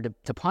desire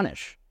to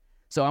punish.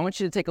 So I want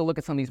you to take a look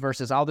at some of these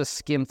verses. I'll just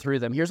skim through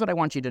them. Here's what I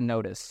want you to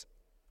notice.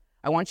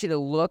 I want you to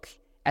look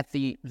at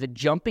the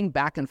jumping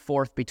back and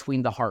forth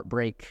between the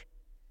heartbreak,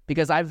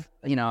 because I've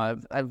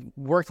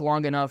worked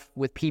long enough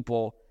with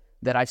people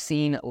that I've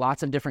seen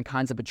lots of different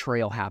kinds of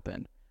betrayal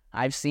happen.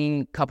 I've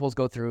seen couples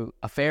go through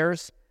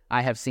affairs.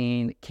 I have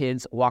seen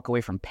kids walk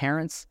away from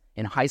parents.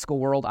 In high school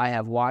world, I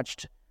have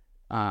watched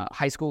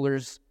high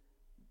schoolers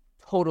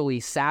totally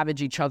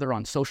savage each other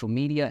on social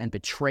media and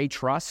betray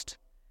trust.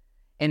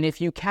 And if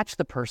you catch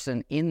the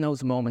person in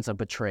those moments of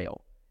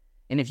betrayal,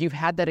 and if you've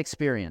had that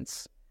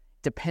experience,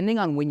 depending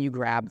on when you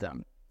grab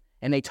them,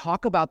 and they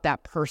talk about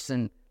that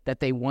person that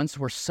they once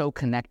were so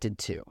connected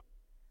to,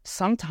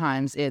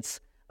 sometimes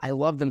it's, I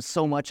love them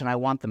so much and I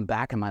want them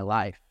back in my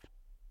life.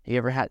 You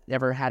ever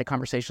had a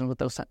conversation with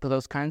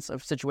those kinds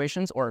of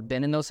situations or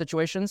been in those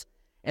situations?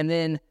 And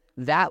then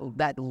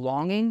that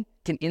longing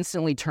can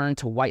instantly turn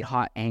to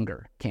white-hot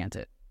anger, can't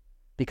it?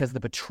 Because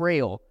the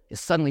betrayal is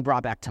suddenly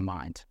brought back to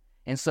mind.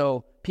 And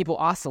so people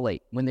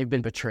oscillate when they've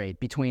been betrayed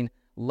between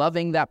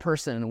loving that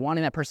person and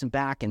wanting that person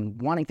back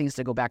and wanting things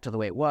to go back to the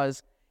way it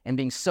was and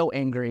being so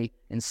angry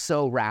and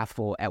so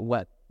wrathful at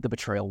what the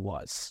betrayal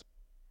was.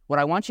 What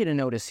I want you to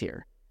notice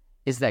here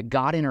is that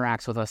God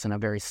interacts with us in a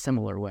very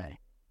similar way.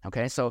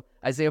 Okay, so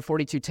Isaiah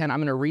 42:10, I'm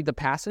going to read the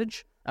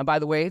passage. And by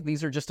the way,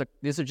 these are just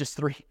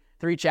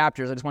three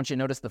chapters. I just want you to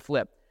notice the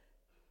flip.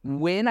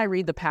 When I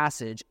read the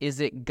passage,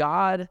 is it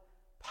God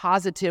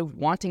positive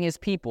wanting his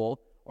people,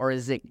 or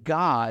is it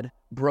God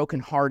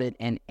brokenhearted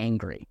and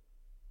angry?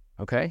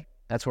 Okay,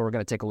 that's what we're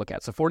going to take a look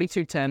at. So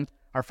 42:10,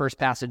 our first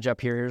passage up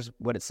here, here's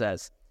what it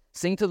says.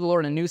 Sing to the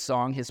Lord a new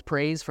song, his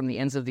praise from the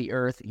ends of the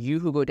earth, you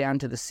who go down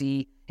to the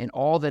sea and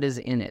all that is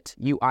in it,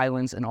 you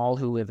islands and all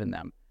who live in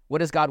them. What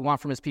does God want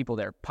from his people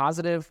there?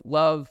 Positive,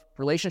 love,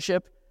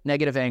 relationship,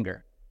 negative,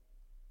 anger.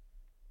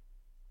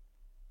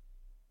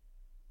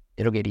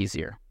 It'll get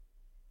easier.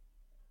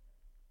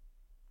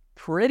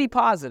 Pretty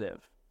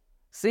positive.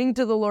 Sing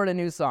to the Lord a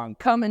new song.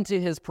 Come into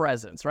his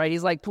presence, right?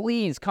 He's like,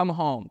 please come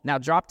home. Now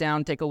drop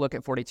down, take a look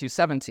at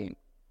 42:17.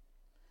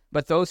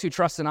 But those who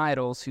trust in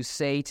idols, who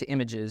say to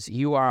images,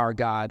 you are our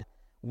God,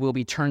 will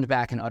be turned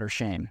back in utter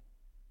shame.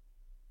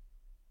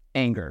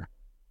 Anger,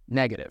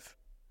 negative.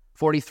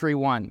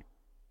 43:1.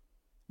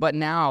 But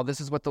now,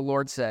 this is what the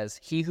Lord says,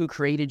 he who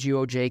created you,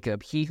 O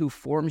Jacob, he who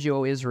formed you,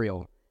 O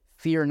Israel,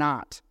 fear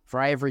not, for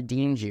I have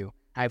redeemed you.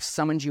 I have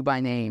summoned you by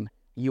name.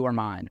 You are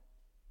mine.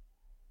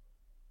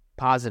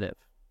 Positive.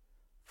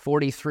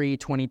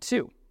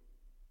 43:22.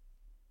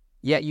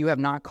 Yet you have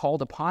not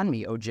called upon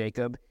me, O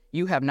Jacob.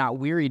 You have not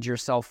wearied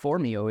yourself for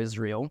me, O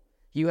Israel.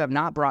 You have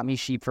not brought me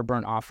sheep for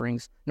burnt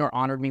offerings, nor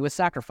honored me with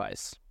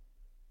sacrifice.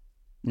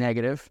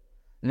 Negative.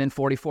 And then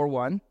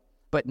 44:1.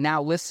 But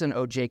now listen,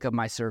 O Jacob,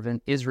 my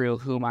servant, Israel,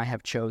 whom I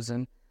have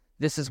chosen.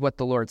 This is what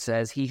the Lord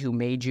says. He who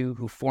made you,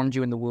 who formed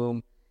you in the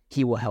womb,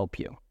 he will help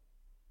you.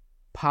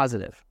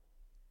 Positive.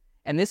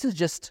 And this is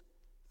just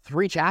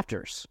 3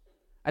 chapters.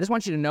 I just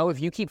want you to know,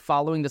 if you keep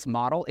following this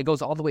model, it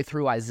goes all the way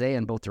through Isaiah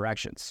in both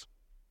directions.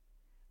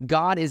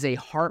 God is a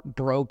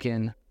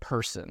heartbroken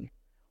person,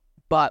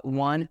 but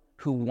one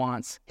who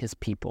wants his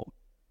people.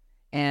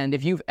 And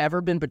if you've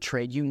ever been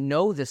betrayed, you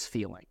know this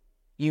feeling.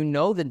 You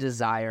know the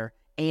desire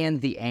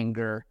and the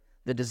anger,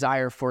 the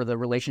desire for the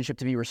relationship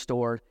to be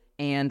restored,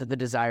 and the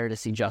desire to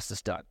see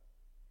justice done.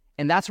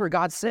 And that's where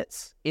God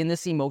sits, in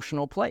this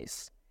emotional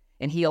place.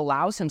 And he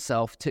allows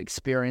himself to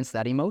experience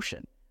that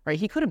emotion, right?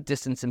 He could have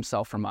distanced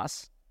himself from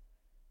us.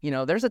 You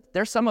know, there's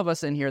some of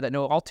us in here that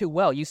know all too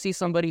well. You see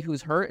somebody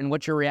who's hurt, and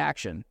what's your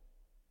reaction?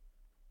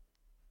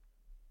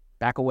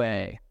 Back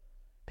away.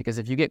 Because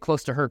if you get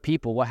close to hurt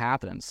people, what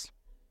happens?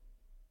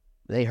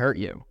 They hurt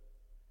you.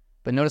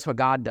 But notice what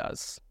God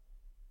does.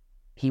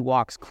 He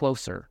walks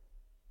closer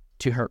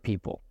to hurt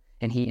people,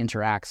 and he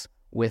interacts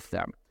with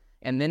them.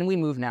 And then we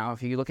move now,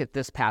 if you look at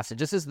this passage,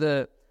 this is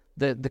the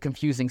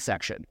confusing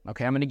section.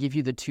 Okay, I'm going to give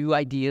you the 2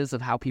 ideas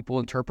of how people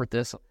interpret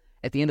this.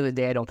 At the end of the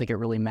day, I don't think it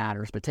really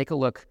matters, but take a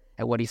look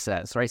at what he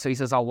says, right? So he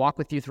says, I'll walk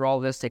with you through all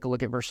of this. Take a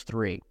look at verse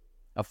 3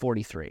 of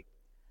 43.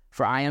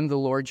 For I am the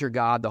Lord your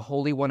God, the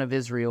Holy One of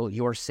Israel,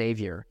 your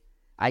Savior.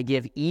 I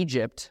give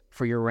Egypt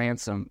for your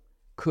ransom,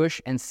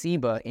 Cush and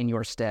Seba in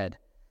your stead.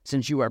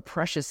 Since you are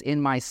precious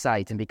in my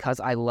sight, and because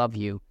I love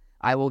you,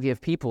 I will give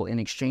people in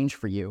exchange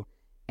for you,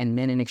 and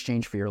men in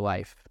exchange for your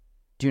life.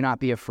 Do not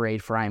be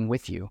afraid, for I am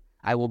with you.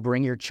 I will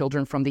bring your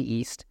children from the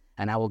east,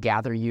 and I will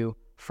gather you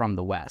from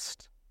the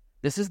west.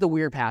 This is the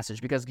weird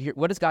passage, because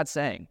what is God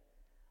saying?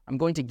 I'm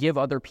going to give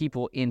other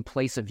people in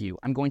place of you.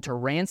 I'm going to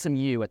ransom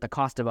you at the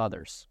cost of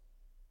others.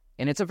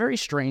 And it's a very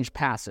strange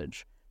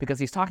passage, because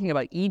he's talking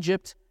about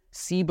Egypt,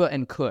 Seba,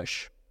 and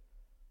Cush.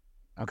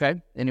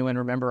 Okay? Anyone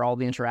remember all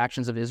the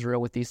interactions of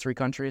Israel with these three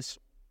countries?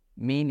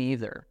 Me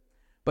neither.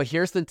 But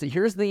here's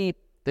the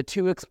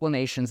two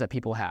explanations that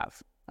people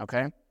have,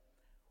 okay?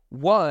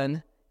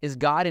 One is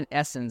God, in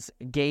essence,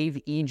 gave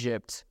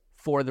Egypt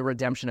for the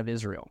redemption of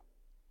Israel.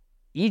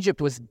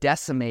 Egypt was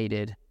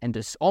decimated and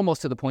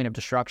almost to the point of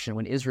destruction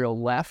when Israel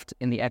left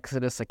in the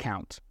Exodus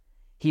account.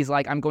 He's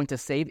like, I'm going to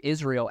save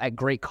Israel at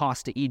great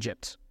cost to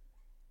Egypt.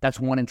 That's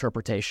one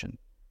interpretation.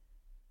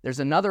 There's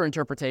another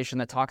interpretation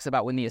that talks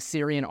about when the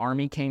Assyrian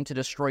army came to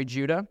destroy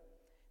Judah,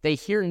 they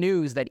hear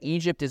news that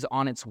Egypt is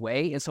on its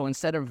way, and so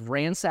instead of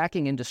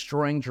ransacking and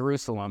destroying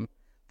Jerusalem,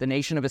 the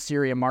nation of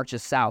Assyria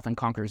marches south and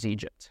conquers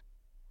Egypt.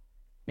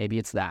 Maybe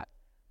it's that.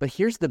 But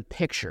here's the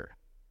picture.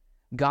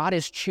 God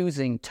is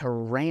choosing to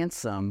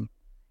ransom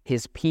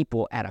his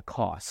people at a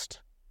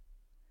cost.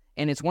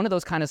 And it's one of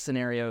those kind of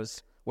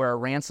scenarios where a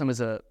ransom is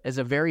a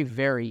very,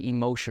 very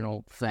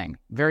emotional thing,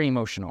 very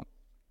emotional.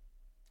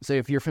 So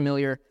if you're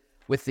familiar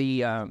with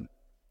the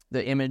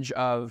image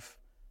of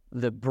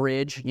the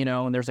bridge,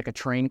 and there's like a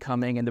train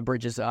coming and the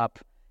bridge is up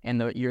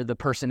and the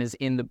person is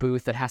in the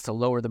booth that has to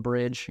lower the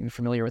bridge. You're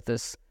familiar with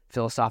this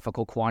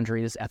philosophical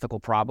quandary, this ethical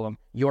problem.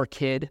 Your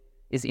kid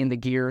is in the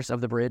gears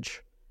of the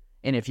bridge.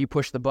 And if you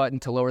push the button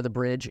to lower the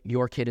bridge,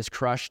 your kid is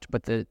crushed,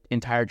 but the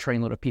entire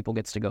trainload of people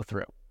gets to go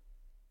through.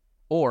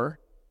 Or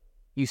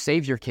you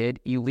save your kid,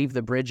 you leave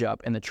the bridge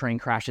up, and the train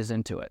crashes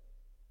into it.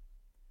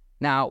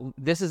 Now,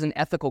 this is an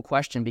ethical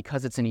question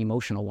because it's an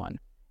emotional one.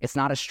 It's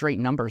not a straight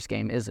numbers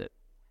game, is it?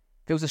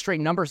 If it was a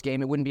straight numbers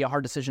game, it wouldn't be a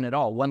hard decision at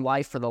all. One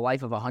life for the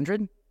life of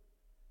 100.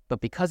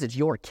 But because it's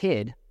your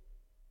kid,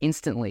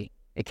 instantly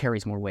it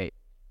carries more weight.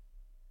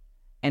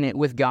 And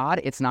with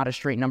God, it's not a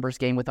straight numbers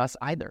game with us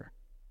either.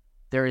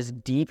 There is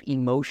deep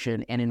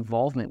emotion and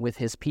involvement with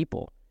his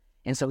people.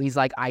 And so he's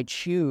like, I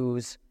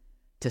choose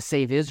to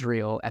save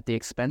Israel at the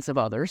expense of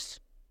others.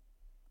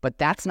 But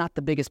that's not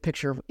the biggest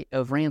picture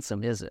of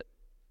ransom, is it?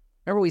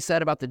 Remember what we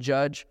said about the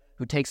judge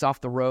who takes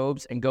off the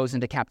robes and goes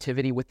into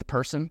captivity with the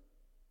person?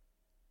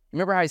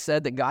 Remember how I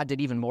said that God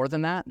did even more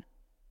than that?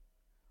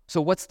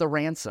 So what's the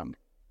ransom?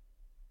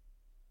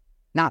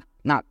 Not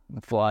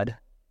the flood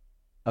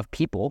of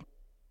people,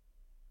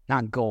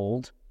 not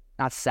gold,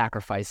 not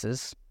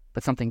sacrifices,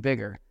 but something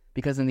bigger.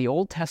 Because in the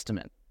Old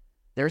Testament,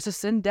 there's a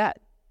sin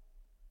debt.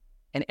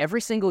 And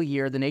every single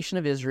year, the nation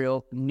of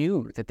Israel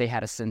knew that they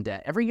had a sin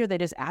debt. Every year, they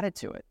just added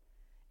to it.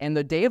 And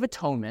the Day of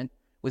Atonement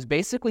was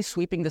basically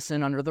sweeping the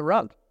sin under the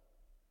rug.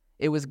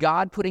 It was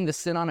God putting the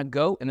sin on a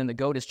goat, and then the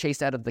goat is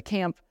chased out of the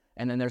camp,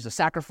 and then there's a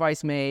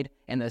sacrifice made,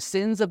 and the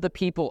sins of the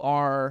people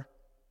are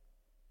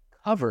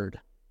covered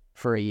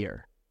for a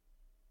year.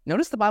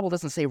 Notice the Bible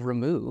doesn't say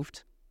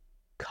removed,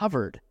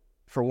 covered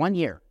for 1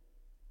 year.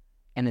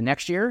 And the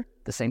next year,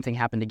 the same thing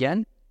happened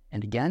again,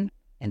 and again,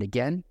 and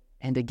again,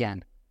 and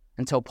again.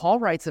 Until Paul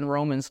writes in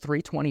Romans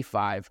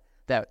 3:25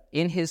 that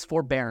in his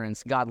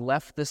forbearance, God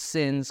left the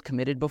sins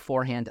committed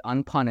beforehand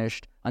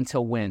unpunished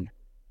until when?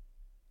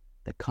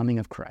 The coming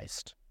of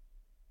Christ.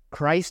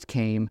 Christ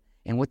came,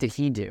 and what did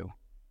he do?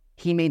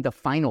 He made the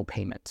final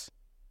payment.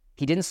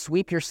 He didn't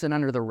sweep your sin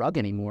under the rug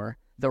anymore.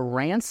 The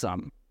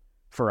ransom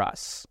for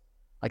us,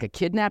 like a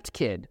kidnapped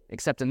kid,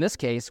 except in this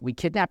case, we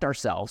kidnapped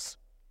ourselves.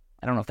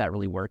 I don't know if that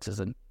really works as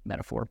a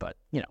metaphor, but,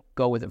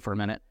 go with it for a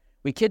minute.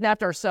 We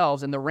kidnapped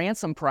ourselves, and the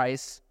ransom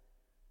price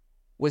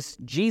was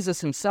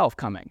Jesus himself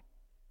coming.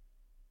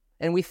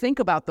 And we think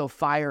about the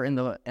fire and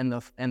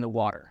the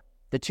water,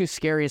 the two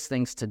scariest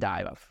things to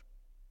die of.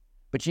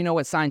 But you know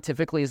what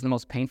scientifically is the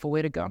most painful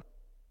way to go?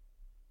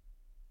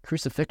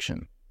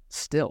 Crucifixion,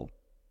 still.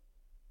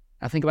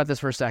 Now think about this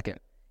for a second.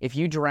 If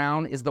you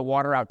drown, is the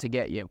water out to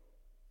get you?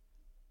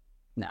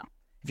 No.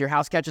 If your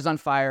house catches on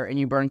fire and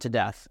you burn to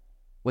death,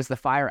 was the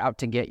fire out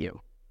to get you?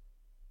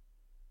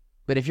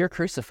 But if you're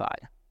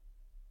crucified,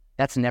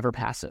 that's never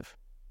passive.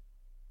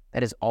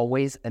 That is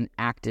always an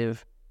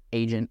active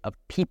agent of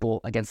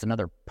people against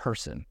another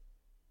person.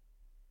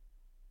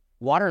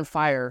 Water and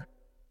fire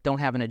don't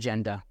have an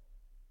agenda.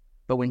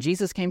 But when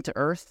Jesus came to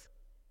earth,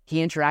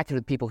 he interacted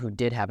with people who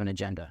did have an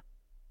agenda.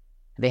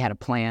 They had a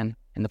plan,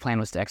 and the plan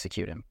was to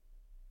execute him.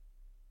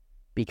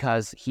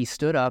 Because he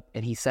stood up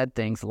and he said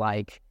things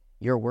like,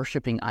 "You're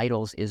worshiping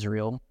idols,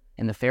 Israel."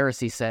 And the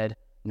Pharisees said,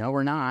 "No,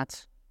 we're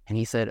not." And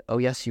he said, "Oh,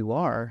 yes, you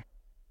are."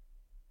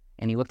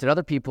 And he looked at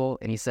other people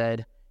and he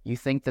said, "You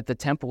think that the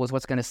temple is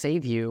what's going to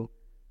save you,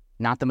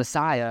 not the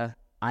Messiah.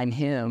 I'm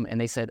him."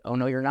 And they said, "Oh,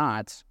 no, you're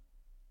not."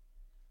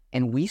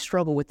 And we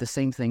struggle with the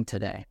same thing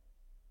today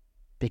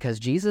because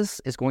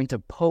Jesus is going to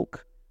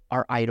poke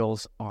our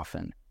idols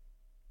often.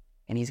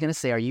 And he's going to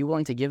say, "Are you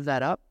willing to give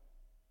that up?"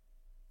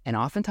 And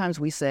oftentimes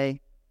we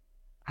say,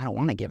 "I don't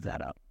want to give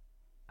that up.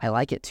 I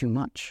like it too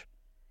much."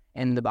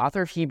 And the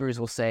author of Hebrews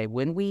will say,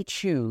 when we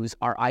choose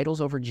our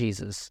idols over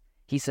Jesus,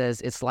 he says,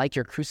 it's like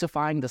you're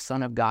crucifying the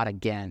Son of God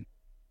again.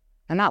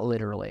 And not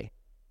literally,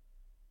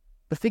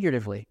 but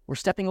figuratively. We're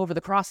stepping over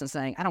the cross and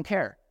saying, "I don't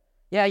care.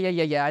 Yeah.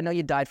 I know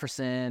you died for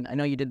sin. I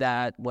know you did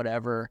that,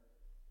 whatever.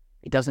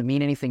 It doesn't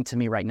mean anything to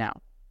me right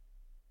now."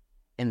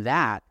 And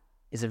that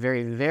is a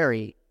very,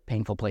 very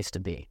painful place to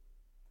be.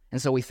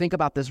 And so we think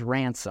about this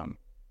ransom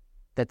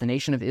that the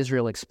nation of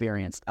Israel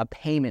experienced, a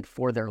payment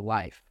for their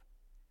life.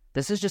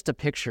 This is just a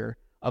picture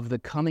of the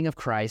coming of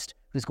Christ,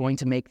 who's going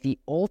to make the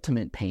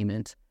ultimate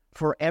payment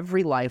for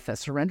every life that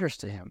surrenders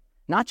to him,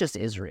 not just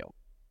Israel,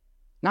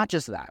 not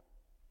just that.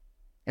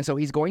 And so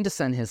he's going to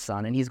send his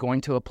son, and he's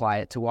going to apply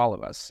it to all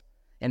of us.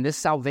 And this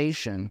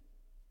salvation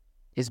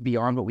is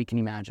beyond what we can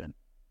imagine.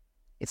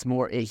 It's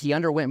more, he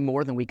underwent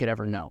more than we could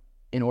ever know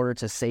in order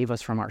to save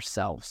us from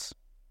ourselves.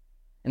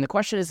 And the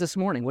question is this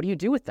morning, what do you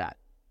do with that?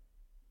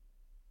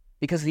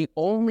 Because the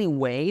only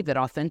way that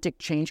authentic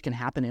change can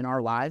happen in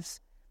our lives,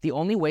 the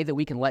only way that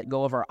we can let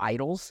go of our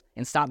idols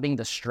and stop being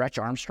the Stretch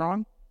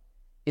Armstrong,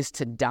 is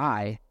to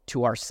die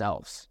to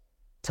ourselves,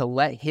 to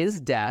let his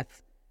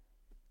death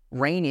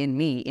reign in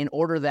me in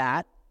order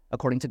that,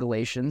 according to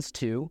Galatians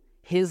 2,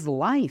 his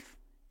life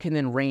can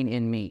then reign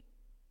in me.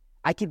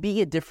 I can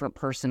be a different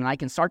person, and I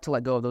can start to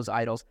let go of those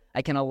idols.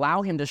 I can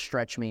allow him to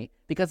stretch me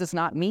because it's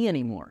not me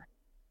anymore.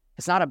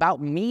 It's not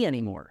about me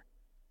anymore.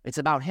 It's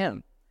about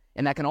him.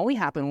 And that can only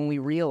happen when we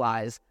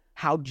realize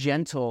how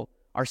gentle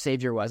our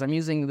Savior was. I'm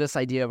using this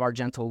idea of our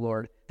gentle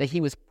Lord, that he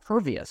was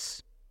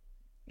pervious.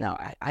 Now,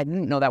 I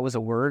didn't know that was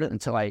a word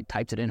until I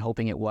typed it in,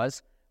 hoping it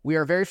was. We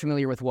are very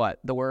familiar with what?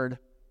 The word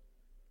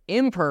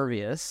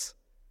impervious.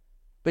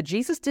 But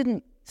Jesus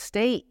didn't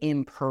stay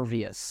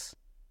impervious,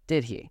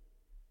 did he?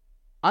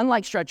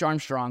 Unlike Stretch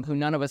Armstrong, who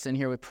none of us in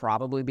here would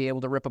probably be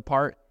able to rip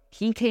apart,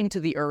 he came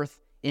to the earth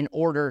in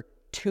order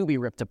to be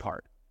ripped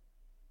apart.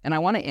 And I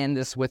want to end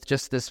this with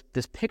just this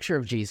picture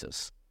of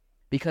Jesus.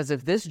 Because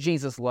if this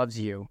Jesus loves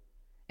you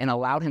and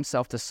allowed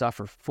himself to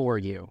suffer for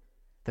you,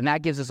 then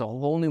that gives us a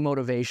whole new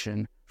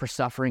motivation for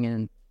suffering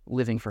and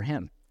living for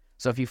him.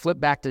 So if you flip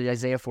back to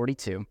Isaiah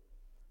 42,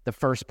 the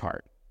first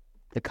part,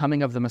 the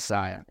coming of the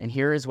Messiah. And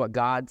here is what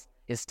God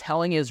is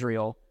telling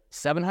Israel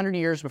 700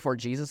 years before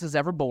Jesus is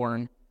ever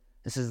born.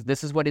 This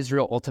is what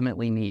Israel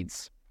ultimately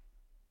needs.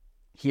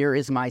 Here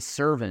is my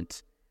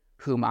servant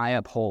whom I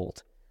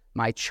uphold,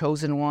 my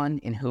chosen one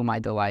in whom I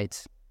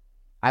delight.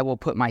 I will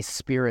put my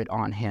spirit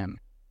on him,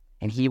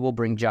 and he will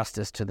bring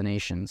justice to the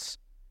nations.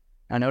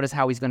 Now notice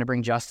how he's going to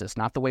bring justice,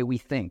 not the way we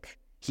think.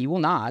 He will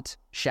not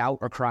shout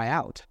or cry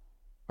out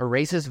or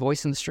raise his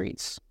voice in the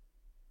streets.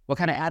 What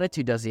kind of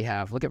attitude does he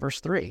have? Look at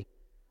verse 3.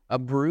 A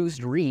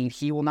bruised reed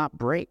he will not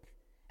break,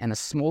 and a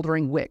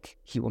smoldering wick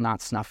he will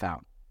not snuff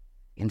out.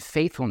 In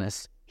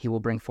faithfulness he will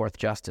bring forth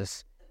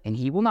justice, and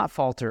he will not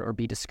falter or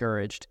be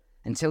discouraged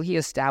until he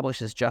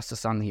establishes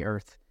justice on the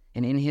earth.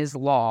 And in his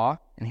law,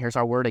 and here's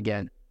our word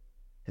again,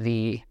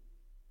 the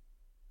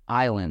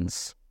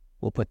islands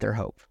will put their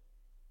hope.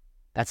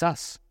 That's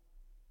us.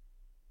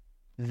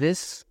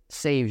 This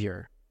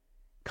Savior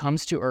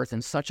comes to earth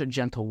in such a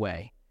gentle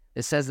way.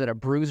 It says that a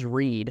bruised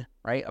reed,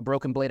 right, a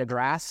broken blade of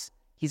grass,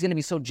 he's going to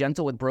be so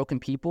gentle with broken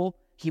people,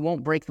 he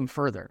won't break them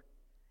further.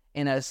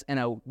 In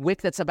a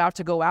wick that's about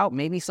to go out,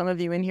 maybe some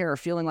of you in here are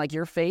feeling like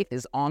your faith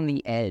is on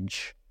the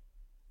edge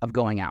of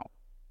going out.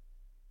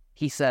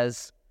 He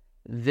says,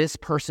 this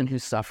person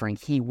who's suffering,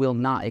 he will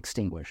not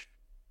extinguish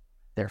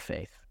their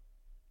faith.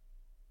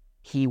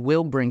 He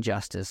will bring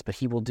justice, but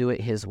he will do it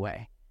his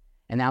way.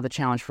 And now the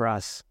challenge for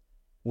us,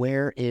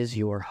 where is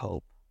your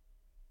hope?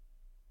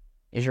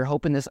 Is your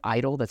hope in this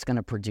idol that's going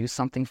to produce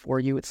something for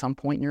you at some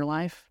point in your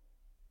life?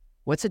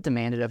 What's it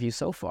demanded of you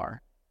so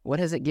far? What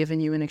has it given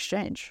you in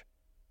exchange?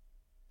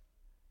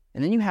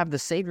 And then you have the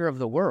Savior of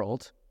the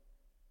world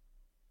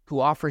who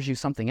offers you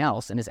something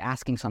else and is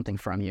asking something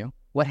from you.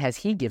 What has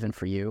he given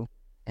for you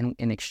and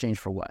in exchange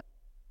for what?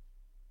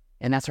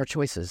 And that's our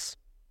choices.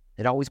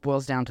 It always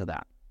boils down to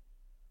that.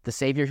 The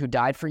Savior who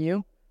died for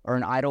you or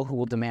an idol who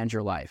will demand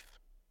your life?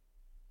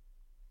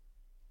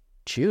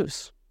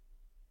 Choose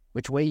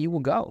which way you will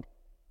go.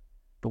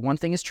 But one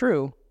thing is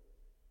true,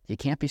 you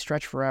can't be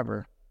stretched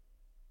forever.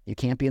 You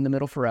can't be in the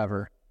middle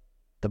forever.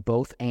 The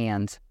both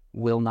and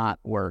will not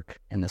work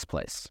in this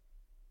place.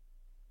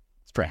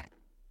 Let's pray.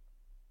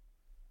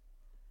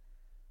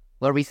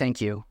 Lord, we thank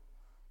you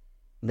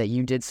that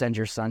you did send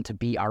your son to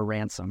be our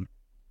ransom.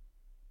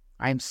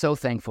 I am so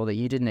thankful that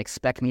you didn't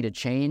expect me to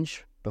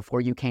change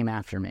before you came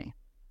after me.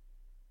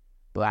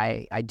 But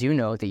I do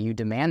know that you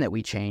demand that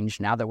we change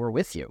now that we're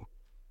with you,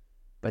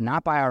 but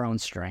not by our own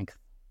strength,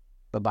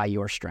 but by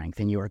your strength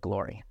and your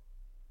glory.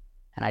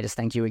 And I just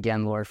thank you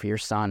again, Lord, for your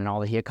son and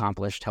all that he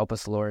accomplished. Help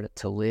us, Lord,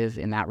 to live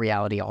in that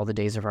reality all the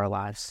days of our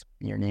lives.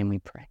 In your name we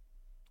pray.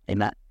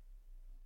 Amen.